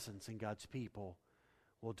presence and God's people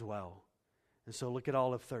will dwell. And so look at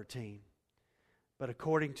all of 13. But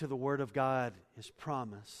according to the Word of God, His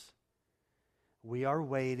promise, we are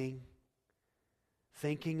waiting,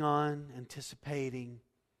 thinking on, anticipating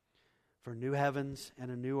for new heavens and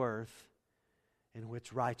a new earth in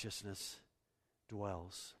which righteousness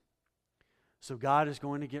dwells. So God is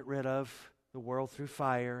going to get rid of the world through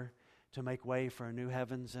fire to make way for a new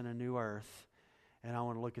heavens and a new earth. And I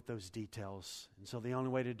want to look at those details. And so the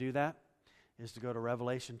only way to do that is to go to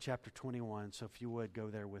Revelation chapter 21. So if you would,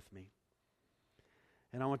 go there with me.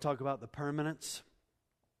 And I want to talk about the permanence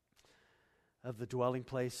of the dwelling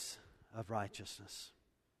place of righteousness.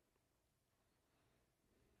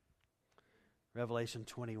 Revelation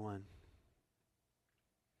 21.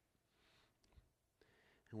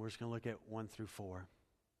 And we're just going to look at 1 through 4.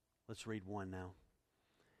 Let's read 1 now.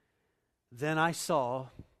 Then I saw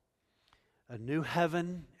a new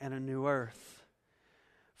heaven and a new earth.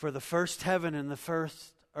 For the first heaven and the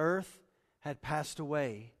first earth had passed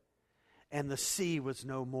away, and the sea was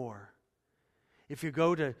no more. If you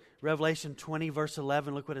go to Revelation 20, verse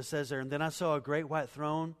 11, look what it says there. And then I saw a great white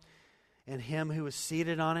throne, and Him who was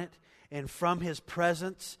seated on it, and from His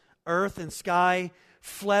presence, earth and sky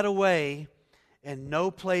fled away, and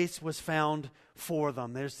no place was found for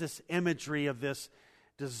them. There's this imagery of this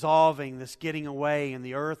dissolving, this getting away, and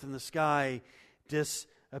the earth and the sky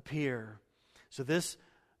disappear. So this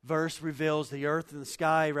verse reveals the earth and the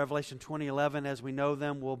sky, Revelation 20:11, as we know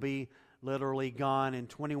them, will be literally gone. And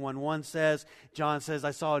 21:1 says, John says,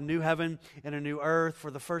 I saw a new heaven and a new earth,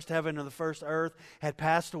 for the first heaven and the first earth had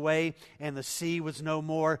passed away, and the sea was no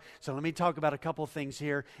more. So let me talk about a couple of things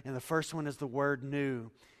here. And the first one is the word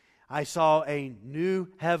new. I saw a new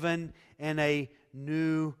heaven and a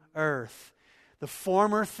new earth. The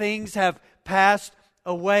former things have passed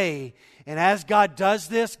away. And as God does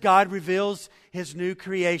this, God reveals His new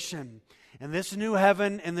creation. And this new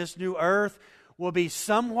heaven and this new earth will be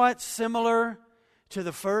somewhat similar to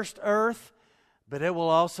the first earth, but it will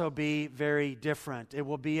also be very different. It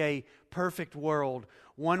will be a perfect world,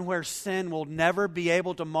 one where sin will never be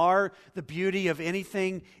able to mar the beauty of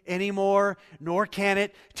anything anymore, nor can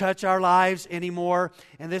it touch our lives anymore.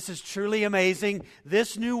 And this is truly amazing.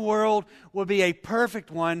 This new world will be a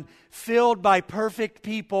perfect one, filled by perfect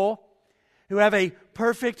people who have a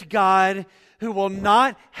perfect God, who will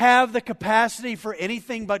not have the capacity for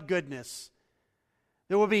anything but goodness.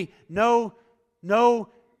 There will be no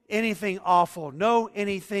anything awful, no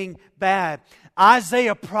anything bad.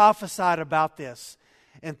 Isaiah prophesied about this.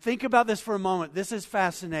 And think about this for a moment. This is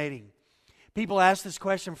fascinating. People ask this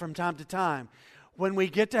question from time to time. When we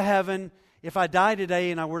get to heaven, if I die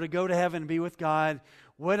today and I were to go to heaven and be with God,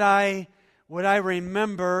 would I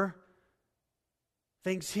remember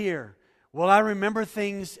things here? Will I remember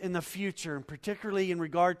things in the future, and particularly in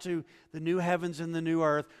regard to the new heavens and the new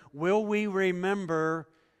earth? Will we remember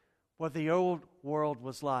what the old world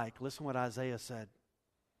was like? Listen what Isaiah said.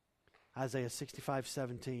 Isaiah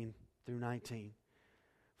 65:17 through 19.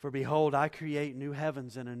 For behold, I create new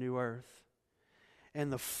heavens and a new earth,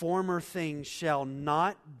 and the former things shall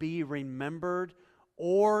not be remembered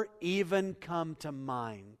or even come to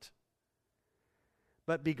mind.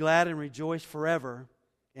 But be glad and rejoice forever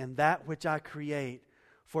in that which I create.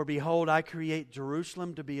 For behold, I create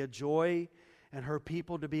Jerusalem to be a joy and her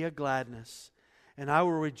people to be a gladness. And I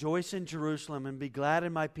will rejoice in Jerusalem and be glad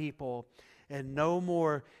in my people, and no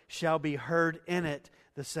more shall be heard in it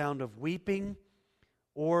the sound of weeping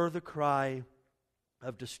or the cry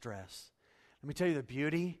of distress. Let me tell you, the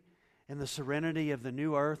beauty and the serenity of the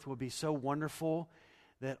new earth will be so wonderful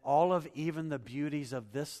that all of even the beauties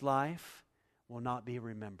of this life will not be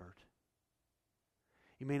remembered.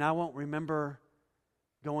 You mean I won't remember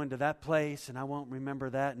going to that place and I won't remember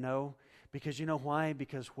that? No. Because you know why?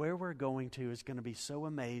 Because where we're going to is going to be so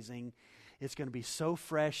amazing. It's going to be so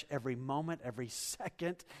fresh every moment, every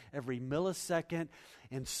second, every millisecond,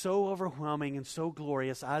 and so overwhelming and so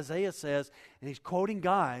glorious. Isaiah says, and he's quoting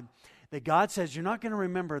God, that God says, you're not going to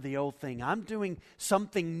remember the old thing. I'm doing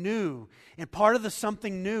something new. And part of the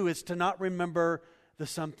something new is to not remember the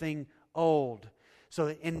something old. So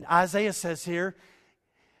in Isaiah says here,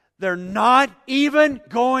 they're not even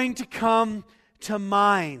going to come to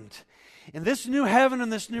mind. And this new heaven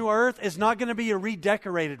and this new earth is not going to be a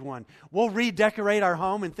redecorated one. We'll redecorate our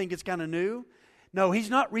home and think it's kind of new. No, He's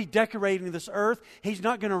not redecorating this earth. He's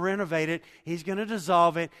not going to renovate it. He's going to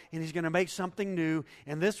dissolve it, and He's going to make something new.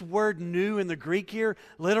 And this word new in the Greek here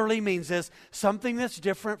literally means this: something that's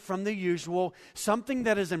different from the usual, something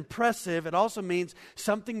that is impressive. It also means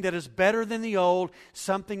something that is better than the old,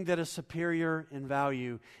 something that is superior in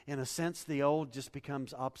value. In a sense, the old just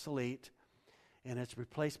becomes obsolete, and it's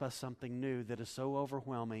replaced by something new that is so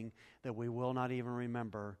overwhelming that we will not even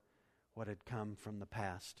remember what had come from the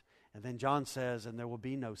past. And then John says, and there will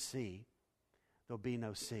be no sea. There'll be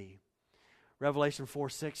no sea. Revelation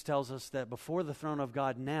 4:6 tells us that before the throne of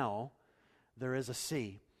God now, there is a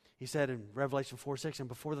sea. He said in Revelation 4:6, and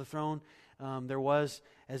before the throne, there was,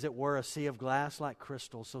 as it were, a sea of glass like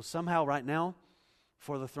crystal. So somehow right now,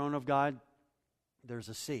 before the throne of God, there's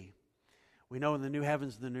a sea. We know in the new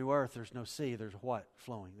heavens and the new earth, there's no sea. There's what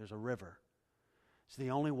flowing? There's a river. It's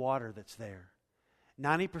the only water that's there.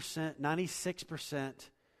 96%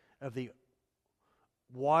 of the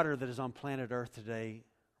water that is on planet Earth today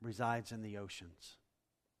resides in the oceans.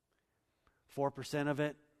 4% of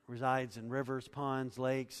it resides in rivers, ponds,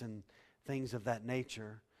 lakes, and things of that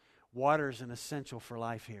nature. Water is an essential for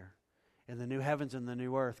life here. In the new heavens and the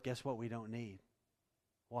new earth, guess what we don't need?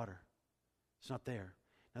 Water. It's not there.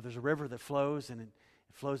 Now there's a river that flows, and it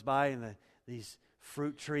flows by, and these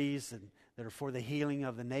fruit trees that are for the healing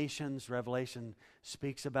of the nations. Revelation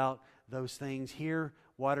speaks about those things. Here,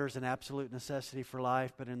 water is an absolute necessity for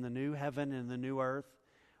life, but in the new heaven and the new earth,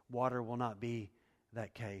 water will not be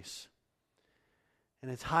that case.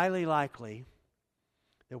 And it's highly likely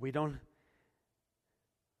that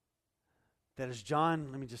as John,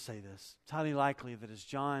 let me just say this, it's highly likely that as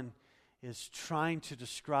John is trying to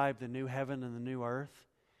describe the new heaven and the new earth,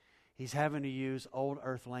 he's having to use old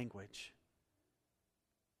earth language.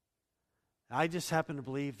 I just happen to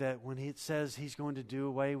believe that when it says he's going to do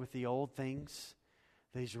away with the old things,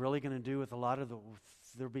 that he's really going to do with a lot of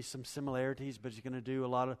there'll be some similarities, but he's going to do a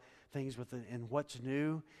lot of things with it. And what's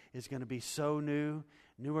new is going to be so new,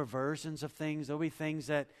 newer versions of things. There'll be things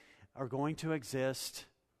that are going to exist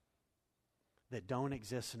that don't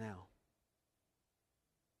exist now.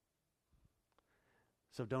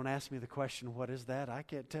 So don't ask me the question, what is that? I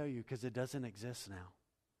can't tell you because it doesn't exist now.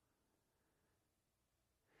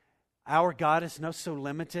 Our God is not so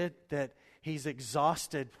limited that He's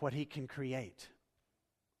exhausted what He can create.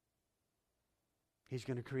 He's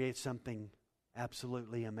going to create something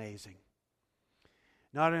absolutely amazing.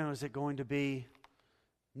 Not only is it going to be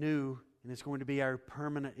new, and it's going to be our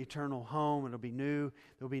permanent eternal home, it'll be new,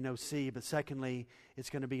 there'll be no sea, but secondly, it's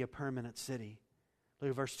going to be a permanent city. Look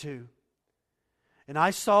at verse 2. And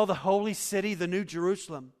I saw the holy city, the new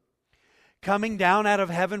Jerusalem, coming down out of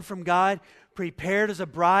heaven from God, prepared as a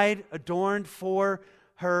bride adorned for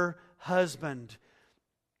her husband.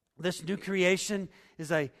 This new creation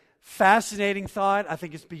is a fascinating thought. I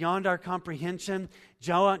think it's beyond our comprehension.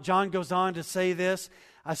 John goes on to say this,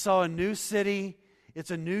 I saw a new city,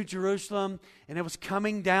 it's a new Jerusalem, and it was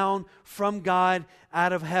coming down from God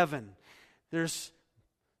out of heaven. There's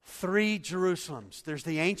 3 Jerusalems. There's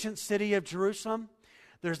the ancient city of Jerusalem.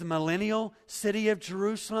 There's the millennial city of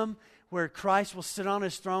Jerusalem, where Christ will sit on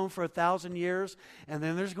His throne for 1,000 years. And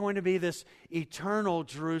then there's going to be this eternal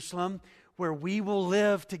Jerusalem, where we will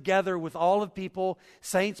live together with all of people,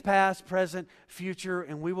 saints past, present, future,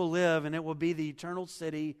 and we will live, and it will be the eternal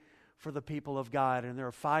city for the people of God. And there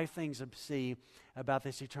are 5 things to see about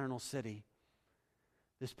this eternal city,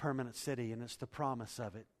 this permanent city, and it's the promise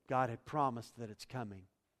of it. God had promised that it's coming.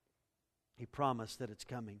 He promised that it's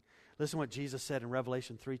coming. Listen to what Jesus said in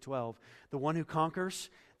Revelation 3:12. The one who conquers,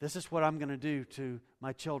 this is what I'm going to do to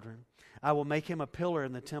my children. I will make him a pillar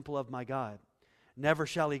in the temple of my God. Never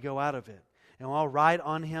shall he go out of it. And I'll write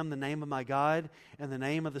on him the name of my God and the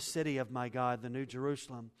name of the city of my God, the New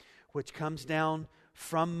Jerusalem, which comes down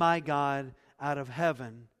from my God out of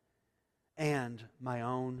heaven, and my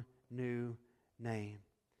own new name.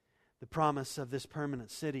 The promise of this permanent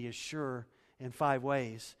city is sure in 5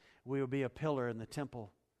 ways. We will be a pillar in the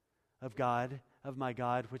temple of God, of my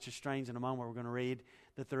God, which is strange. In a moment we're going to read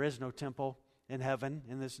that there is no temple in heaven,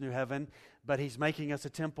 in this new heaven, but He's making us a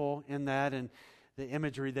temple in that, and the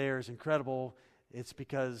imagery there is incredible. It's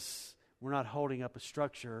because we're not holding up a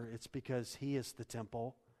structure. It's because He is the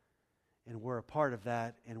temple, and we're a part of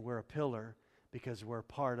that, and we're a pillar because we're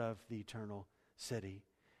part of the eternal city.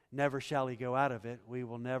 Never shall He go out of it. We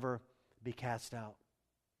will never be cast out.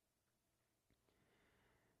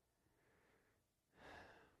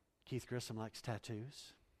 Keith Grissom likes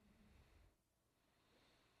tattoos.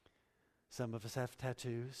 Some of us have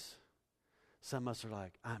tattoos. Some of us are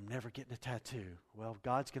like, I'm never getting a tattoo. Well,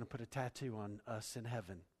 God's going to put a tattoo on us in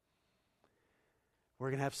heaven.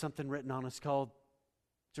 We're going to have something written on us called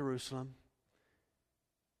Jerusalem.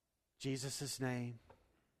 Jesus' name.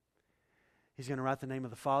 He's going to write the name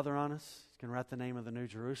of the Father on us. He's going to write the name of the New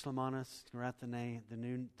Jerusalem on us. He's going to write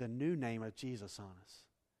the new name of Jesus on us.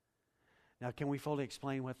 Now, can we fully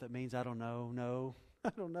explain what that means? I don't know. No, I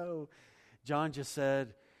don't know. John just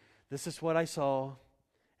said, this is what I saw,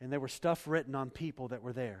 and there was stuff written on people that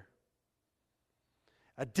were there,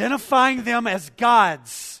 identifying them as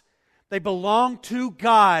God's. They belonged to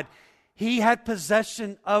God. He had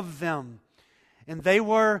possession of them, and they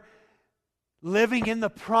were living in the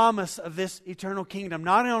promise of this eternal kingdom.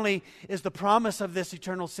 Not only is the promise of this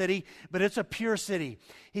eternal city, but it's a pure city.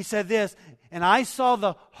 He said this, and I saw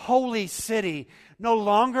the holy city. No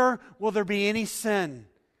longer will there be any sin.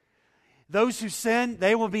 Those who sin,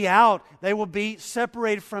 they will be out. They will be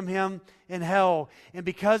separated from Him in hell. And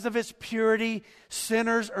because of its purity,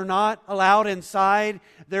 sinners are not allowed inside.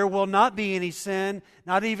 There will not be any sin,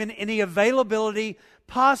 not even any availability,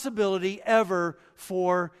 possibility ever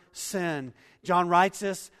for sin. John writes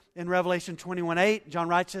this in Revelation 21:8. John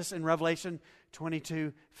writes this in Revelation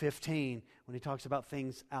 22:15 when he talks about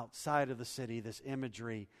things outside of the city, this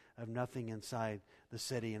imagery of nothing inside the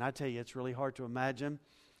city. And I tell you, it's really hard to imagine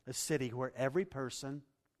a city where every person,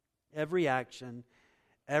 every action,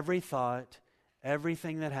 every thought,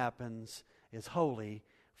 everything that happens is holy,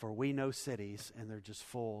 for we know cities and they're just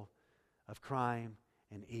full of crime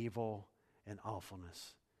and evil and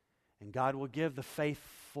awfulness. And God will give the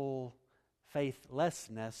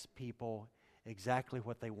faithlessness people exactly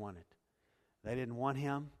what they wanted. They didn't want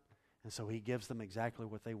Him, and so He gives them exactly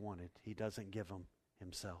what they wanted. He doesn't give them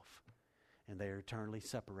Himself, and they are eternally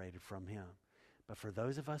separated from Him. But for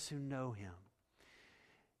those of us who know Him,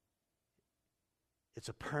 it's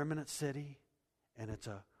a permanent city, and it's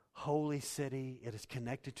a holy city. It is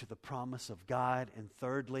connected to the promise of God, and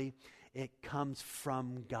thirdly, it comes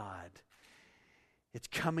from God. It's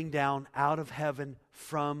coming down out of heaven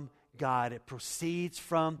from God. It proceeds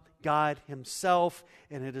from God Himself,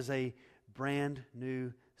 and it is a brand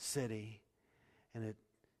new city. And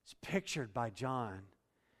it's It's pictured by John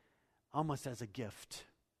almost as a gift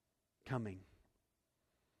coming.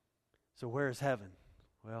 So where is heaven?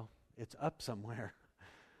 Well, it's up somewhere.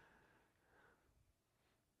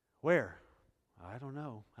 Where? I don't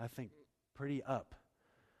know. I think pretty up.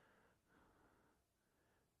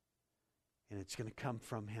 And it's going to come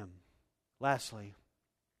from Him. Lastly,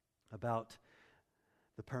 about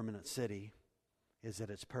the permanent city is that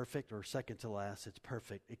it's perfect, or second to last, it's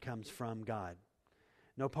perfect. It comes from God.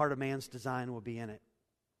 No part of man's design will be in it.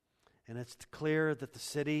 And it's clear that the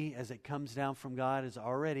city, as it comes down from God, has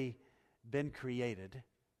already been created.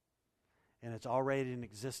 And it's already in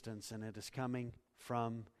existence, and it is coming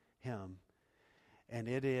from Him. And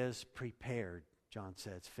it is prepared, John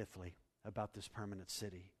says, fifthly, about this permanent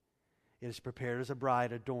city. It is prepared as a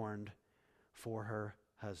bride adorned for her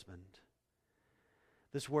husband.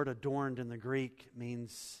 This word adorned in the Greek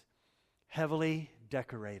means heavily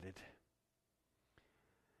decorated.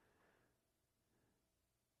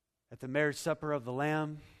 At the marriage supper of the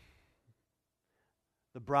Lamb,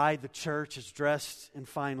 the bride, the church, is dressed in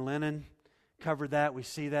fine linen. Covered that. We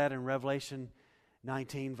see that in Revelation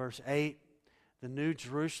 19, verse 8. The New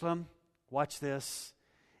Jerusalem, watch this,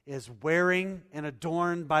 is wearing and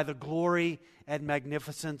adorned by the glory and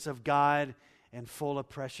magnificence of God and full of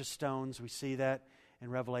precious stones. We see that in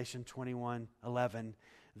Revelation 21:11.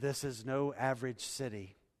 This is no average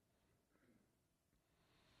city.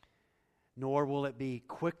 Nor will it be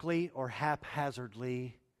quickly or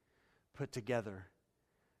haphazardly put together.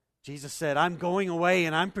 Jesus said, I'm going away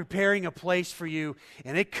and I'm preparing a place for you.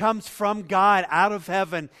 And it comes from God out of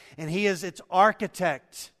heaven. And He is its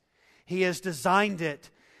architect. He has designed it.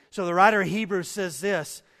 So the writer of Hebrews says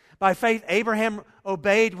this, by faith Abraham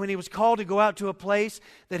obeyed when he was called to go out to a place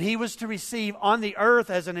that he was to receive on the earth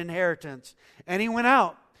as an inheritance. And he went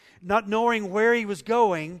out, not knowing where he was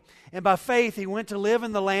going. And by faith he went to live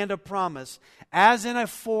in the land of promise, as in a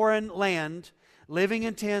foreign land, living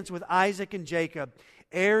in tents with Isaac and Jacob,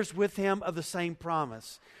 heirs with him of the same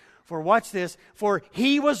promise. For watch this, for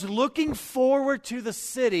he was looking forward to the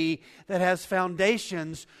city that has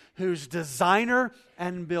foundations, whose designer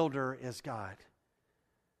and builder is God.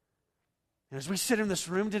 And as we sit in this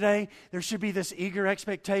room today, there should be this eager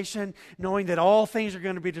expectation, knowing that all things are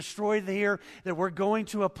going to be destroyed here, that we're going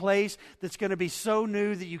to a place that's going to be so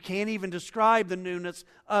new that you can't even describe the newness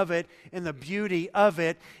of it and the beauty of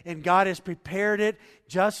it. And God has prepared it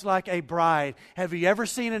just like a bride. Have you ever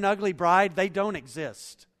seen an ugly bride? They don't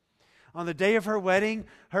exist. On the day of her wedding,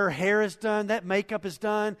 her hair is done, that makeup is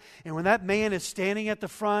done, and when that man is standing at the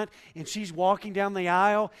front and she's walking down the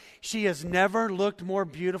aisle, she has never looked more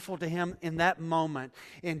beautiful to him in that moment.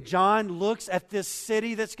 And John looks at this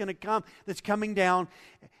city that's going to come, that's coming down.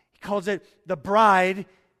 He calls it the bride.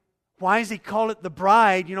 Why does he call it the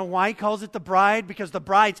bride? You know why he calls it the bride? Because the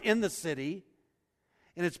bride's in the city,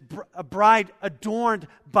 and it's a bride adorned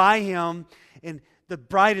by him, and the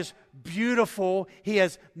bride is beautiful. He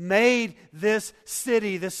has made this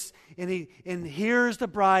city, and here's the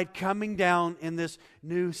bride coming down in this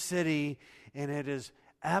new city, and it is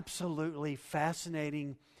absolutely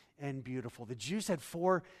fascinating and beautiful. The Jews had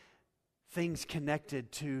 4 things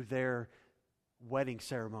connected to their wedding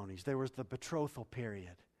ceremonies. There was the betrothal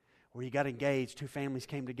period, where you got engaged, 2 families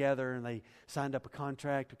came together and they signed up a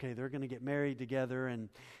contract. Okay, they're going to get married together, and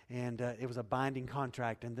it was a binding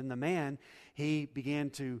contract. And then the man, he began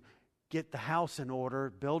to get the house in order,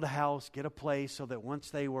 build a house, get a place, so that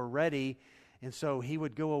once they were ready, and so he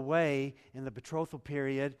would go away in the betrothal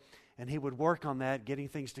period, and he would work on that, getting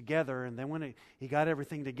things together. And then when he got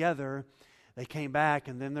everything together, they came back,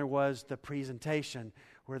 and then there was the presentation,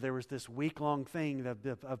 where there was this week-long thing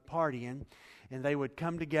of partying, and they would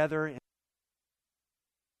come together, and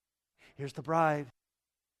here's the bride.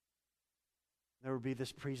 There would be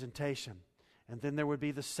this presentation, and then there would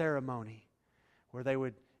be the ceremony, where they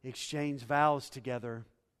would exchange vows together,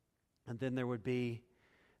 and then there would be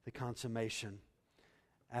the consummation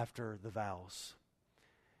after the vows.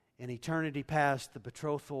 In eternity past, the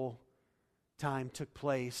betrothal time took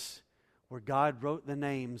place, where God wrote the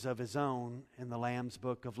names of His own in the Lamb's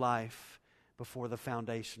Book of Life before the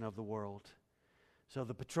foundation of the world. So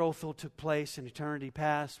the betrothal took place in eternity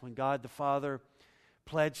past, when God the Father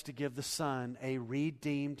pledged to give the Son a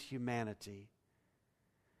redeemed humanity.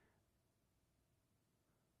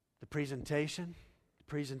 The presentation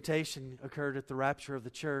occurred at the rapture of the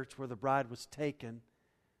church, where the bride was taken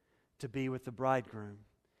to be with the bridegroom.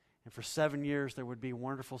 And for 7 years there would be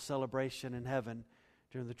wonderful celebration in heaven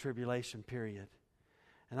during the tribulation period.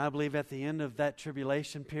 And I believe at the end of that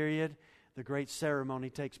tribulation period, the great ceremony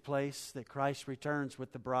takes place, that Christ returns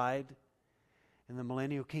with the bride. and the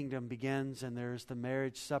millennial kingdom begins, and there's the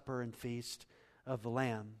marriage supper and feast of the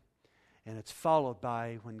Lamb. And it's followed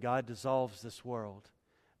by, when God dissolves this world,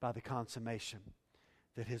 by the consummation,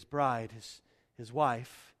 that His bride, His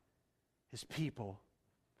wife, His people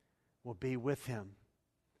will be with Him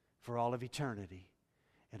for all of eternity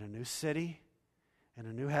in a new city, in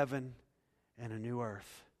a new heaven, and a new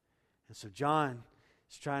earth. And so John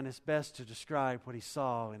is trying his best to describe what he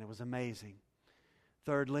saw, and it was amazing.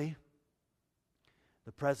 Thirdly,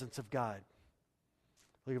 the presence of God.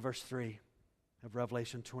 Look at verse 3 of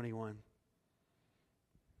Revelation 21.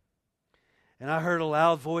 And I heard a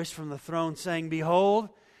loud voice from the throne saying, Behold,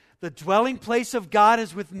 the dwelling place of God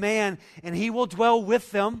is with man, and He will dwell with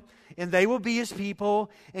them, and they will be His people,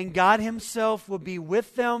 and God Himself will be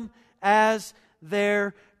with them as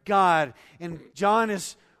their God. And John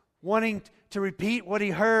is wanting to repeat what he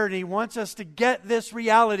heard, and he wants us to get this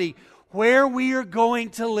reality. Where we are going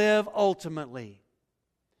to live ultimately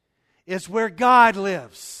is where God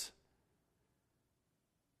lives.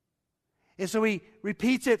 And so he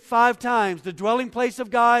repeats it 5 times. The dwelling place of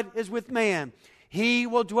God is with man. He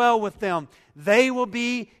will dwell with them. They will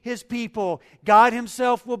be His people. God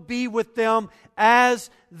Himself will be with them as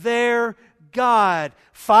their God.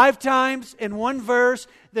 5 times in one verse,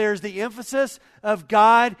 there's the emphasis of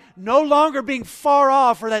God no longer being far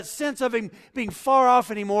off, or that sense of Him being far off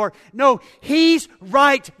anymore. No, He's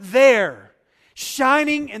right there,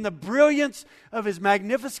 shining in the brilliance of His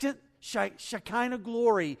magnificent Shekinah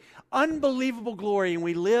glory, unbelievable glory, and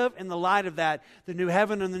we live in the light of that, the new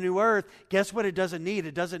heaven and the new earth. Guess what it doesn't need?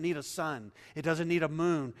 It doesn't need a sun. It doesn't need a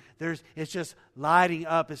moon. It's just lighting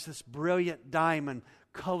up. It's this brilliant diamond,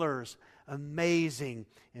 colors, amazing,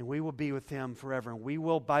 and we will be with Him forever. And we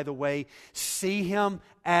will, by the way, see Him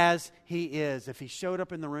as He is. If He showed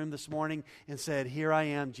up in the room this morning and said, Here I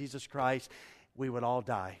am, Jesus Christ, we would all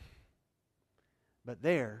die. But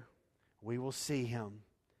there, we will see Him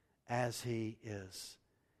as He is.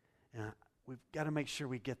 And we've got to make sure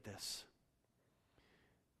we get this.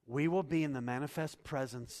 We will be in the manifest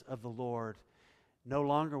presence of the Lord. No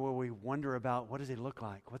longer will we wonder about, what does He look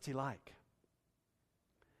like? What's He like?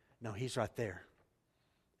 No, He's right there.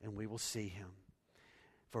 And we will see Him.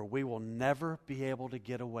 For we will never be able to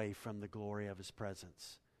get away from the glory of His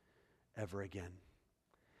presence ever again.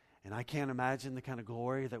 And I can't imagine the kind of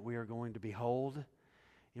glory that we are going to behold.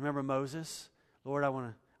 You remember Moses? Lord, I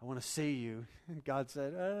want to see you. And God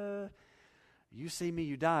said, you see me,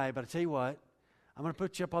 you die. But I tell you what, I'm going to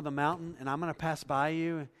put you up on the mountain, and I'm going to pass by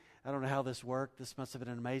you. I don't know how this worked. This must have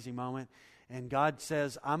been an amazing moment. And God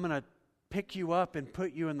says, I'm going to pick you up and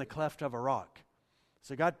put you in the cleft of a rock.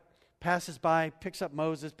 So God passes by, picks up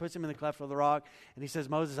Moses, puts him in the cleft of the rock, and He says,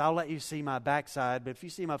 Moses, I'll let you see my backside, but if you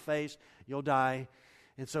see my face, you'll die.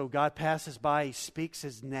 And so God passes by, He speaks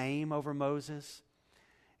His name over Moses,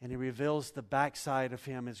 and He reveals the backside of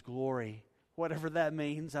Him, His glory. Whatever that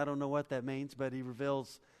means, I don't know what that means, but He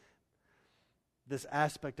reveals this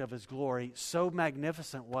aspect of His glory. So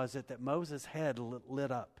magnificent was it that Moses' head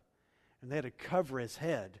lit up, and they had to cover his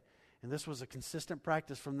head. And this was a consistent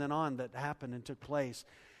practice from then on that happened and took place,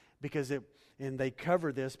 and they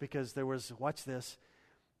covered this because there was, watch this,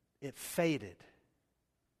 it faded.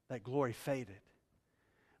 That glory faded.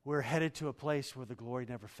 We're headed to a place where the glory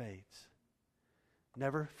never fades.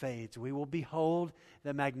 Never fades. We will behold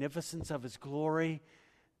the magnificence of His glory,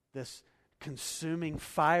 this consuming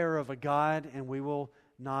fire of a God, and we will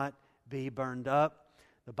not be burned up.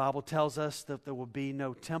 The Bible tells us that there will be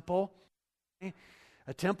no temple.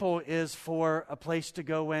 A temple is for a place to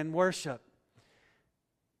go and worship.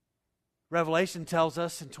 Revelation tells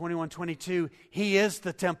us in 21:22, He is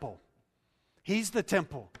the temple. He's the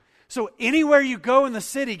temple. So anywhere you go in the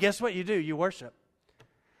city, guess what you do? You worship.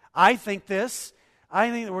 I think that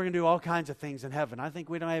we're going to do all kinds of things in heaven. I think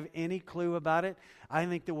we don't have any clue about it. I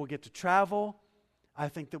think that we'll get to travel. I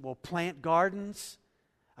think that we'll plant gardens.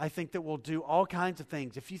 I think that we'll do all kinds of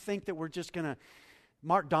things. If you think that we're just going to,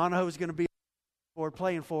 Mark Donahoe is going to be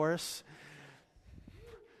playing for us,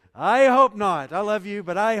 I hope not. I love you,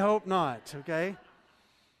 but I hope not, okay?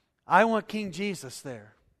 I want King Jesus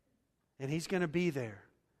there, and He's going to be there.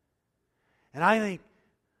 And I think,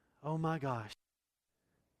 oh my gosh,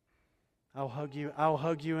 I'll hug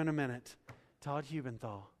you in a minute. Todd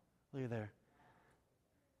Hubenthal, look at there.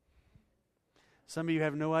 Some of you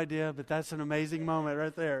have no idea, but that's an amazing moment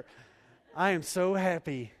right there. I am so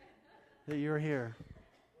happy that you're here.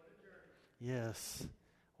 Yes.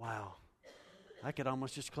 Wow. I could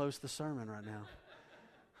almost just close the sermon right now.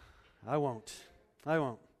 I won't.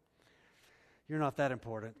 You're not that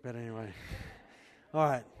important, but anyway. All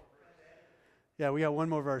right. Yeah, we got one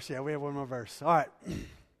more verse. All right.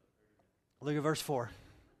 Look at verse 4.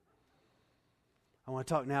 I want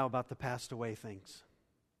to talk now about the passed away things.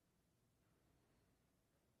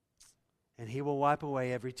 And He will wipe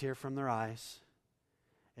away every tear from their eyes,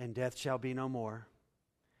 and death shall be no more.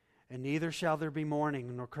 And neither shall there be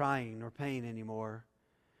mourning, nor crying, nor pain any more,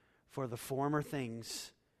 for the former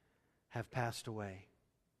things have passed away.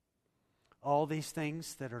 All these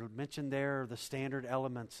things that are mentioned there are the standard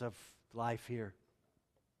elements of life here.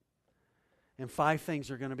 And 5 things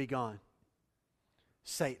are going to be gone.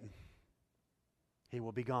 Satan, he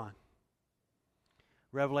will be gone.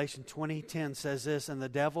 Revelation 20:10 says this, and the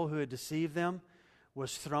devil who had deceived them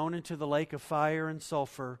was thrown into the lake of fire and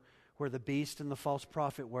sulfur, where the beast and the false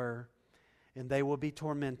prophet were, and they will be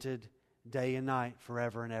tormented day and night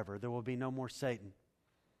forever and ever. There will be no more Satan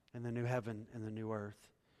in the new heaven and the new earth.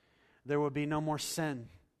 There will be no more sin.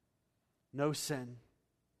 No sin.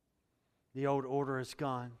 The old order is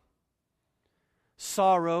gone.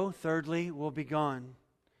 Sorrow, thirdly, will be gone.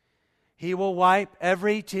 He will wipe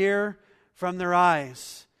every tear from their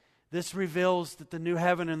eyes. This reveals that the new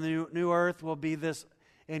heaven and the new earth will be this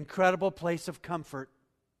incredible place of comfort.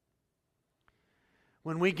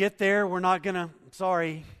 When we get there, we're not going to,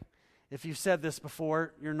 sorry if you've said this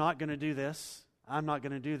before, you're not going to do this. I'm not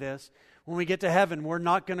going to do this. When we get to heaven, we're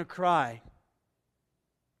not going to cry.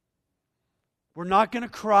 We're not going to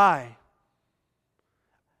cry.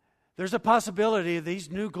 There's a possibility these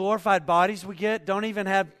new glorified bodies we get don't even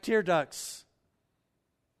have tear ducts.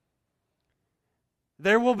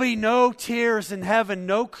 There will be no tears in heaven,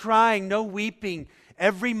 no crying, no weeping.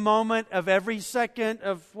 Every moment of every second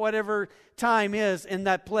of whatever time is in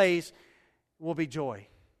that place will be joy.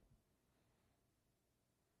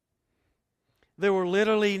 There will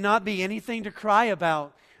literally not be anything to cry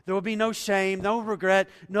about. There will be no shame, no regret,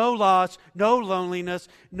 no loss, no loneliness,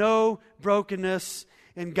 no brokenness.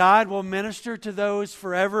 And God will minister to those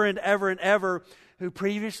forever and ever and ever who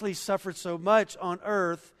previously suffered so much on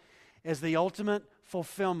earth as the ultimate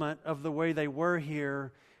fulfillment of the way they were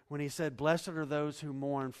here when He said, blessed are those who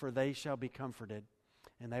mourn, for they shall be comforted,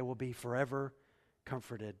 and they will be forever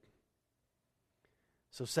comforted.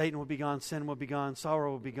 So Satan will be gone, sin will be gone,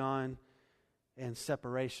 sorrow will be gone, and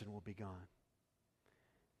separation will be gone.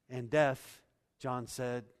 And death, John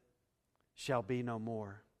said, shall be no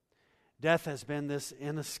more. Death has been this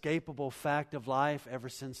inescapable fact of life ever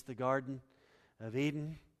since the Garden of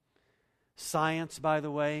Eden. Science, by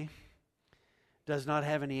the way, does not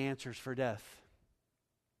have any answers for death.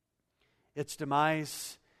 Its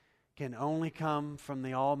demise can only come from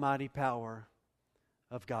the almighty power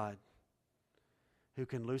of God, who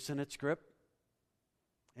can loosen its grip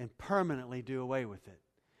and permanently do away with it.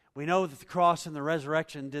 We know that the cross and the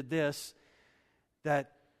resurrection did this,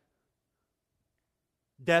 that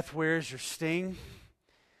death wears your sting.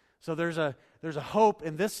 So there's a hope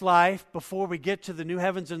in this life before we get to the new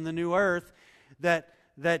heavens and the new earth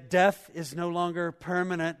that death is no longer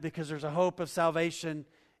permanent, because there's a hope of salvation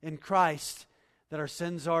in Christ, that our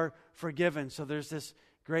sins are forgiven. So there's this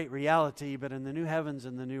great reality, but in the new heavens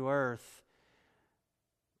and the new earth,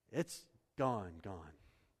 it's gone.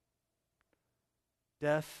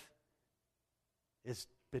 Death has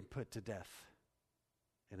been put to death,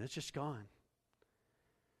 and it's just gone.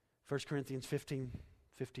 1 Corinthians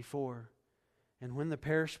 15:54. And when the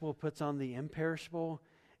perishable puts on the imperishable,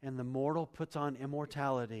 and the mortal puts on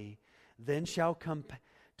immortality, then shall come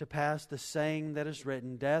to pass the saying that is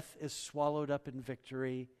written, death is swallowed up in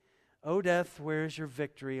victory. O death, where is your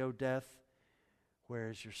victory? O death, where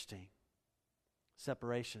is your sting?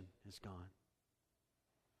 Separation is gone.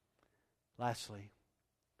 Lastly,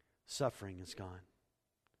 suffering is gone.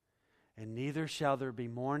 And neither shall there be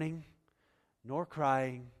mourning, nor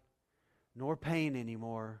crying, nor pain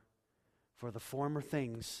anymore, for the former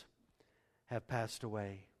things have passed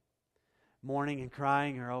away. Mourning and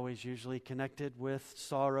crying are always usually connected with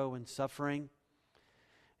sorrow and suffering.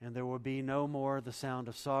 And there will be no more the sound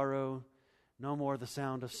of sorrow, no more the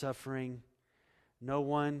sound of suffering. No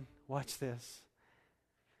one, watch this,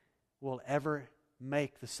 will ever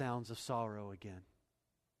make the sounds of sorrow again.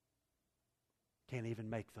 Can't even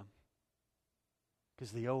make them,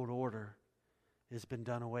 because the old order has been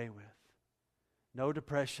done away with. No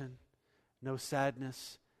depression, no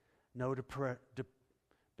sadness, no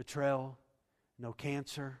betrayal, no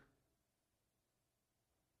cancer,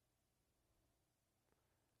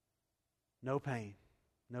 no pain,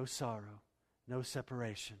 no sorrow, no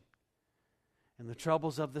separation. And the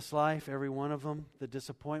troubles of this life, every one of them, the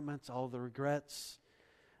disappointments, all the regrets,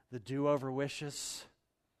 the do-over wishes,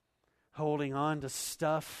 holding on to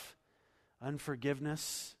stuff,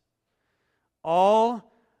 unforgiveness,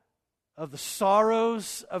 all of the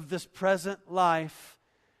sorrows of this present life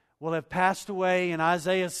will have passed away, and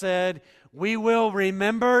Isaiah said, we will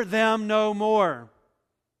remember them no more.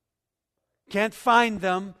 Can't find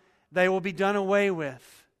them. They will be done away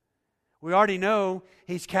with. We already know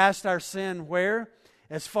He's cast our sin where?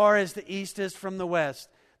 As far as the east is from the west.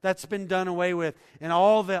 That's been done away with. And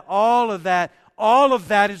all of that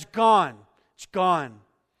is gone. It's gone.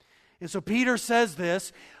 And so Peter says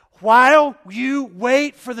this, while you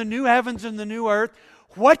wait for the new heavens and the new earth,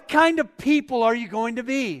 what kind of people are you going to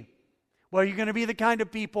be? Well, you're going to be the kind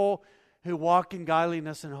of people who walk in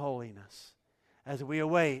godliness and holiness. As we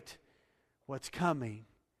await what's coming,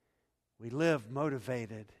 we live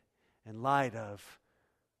motivated in light of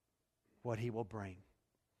what He will bring.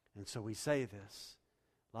 And so we say this,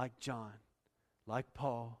 like John, like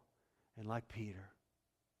Paul, and like Peter.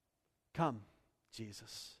 Come,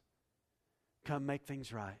 Jesus. Come make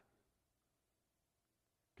things right.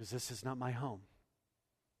 Because this is not my home.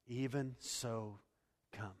 Even so,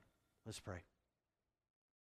 come. Let's pray.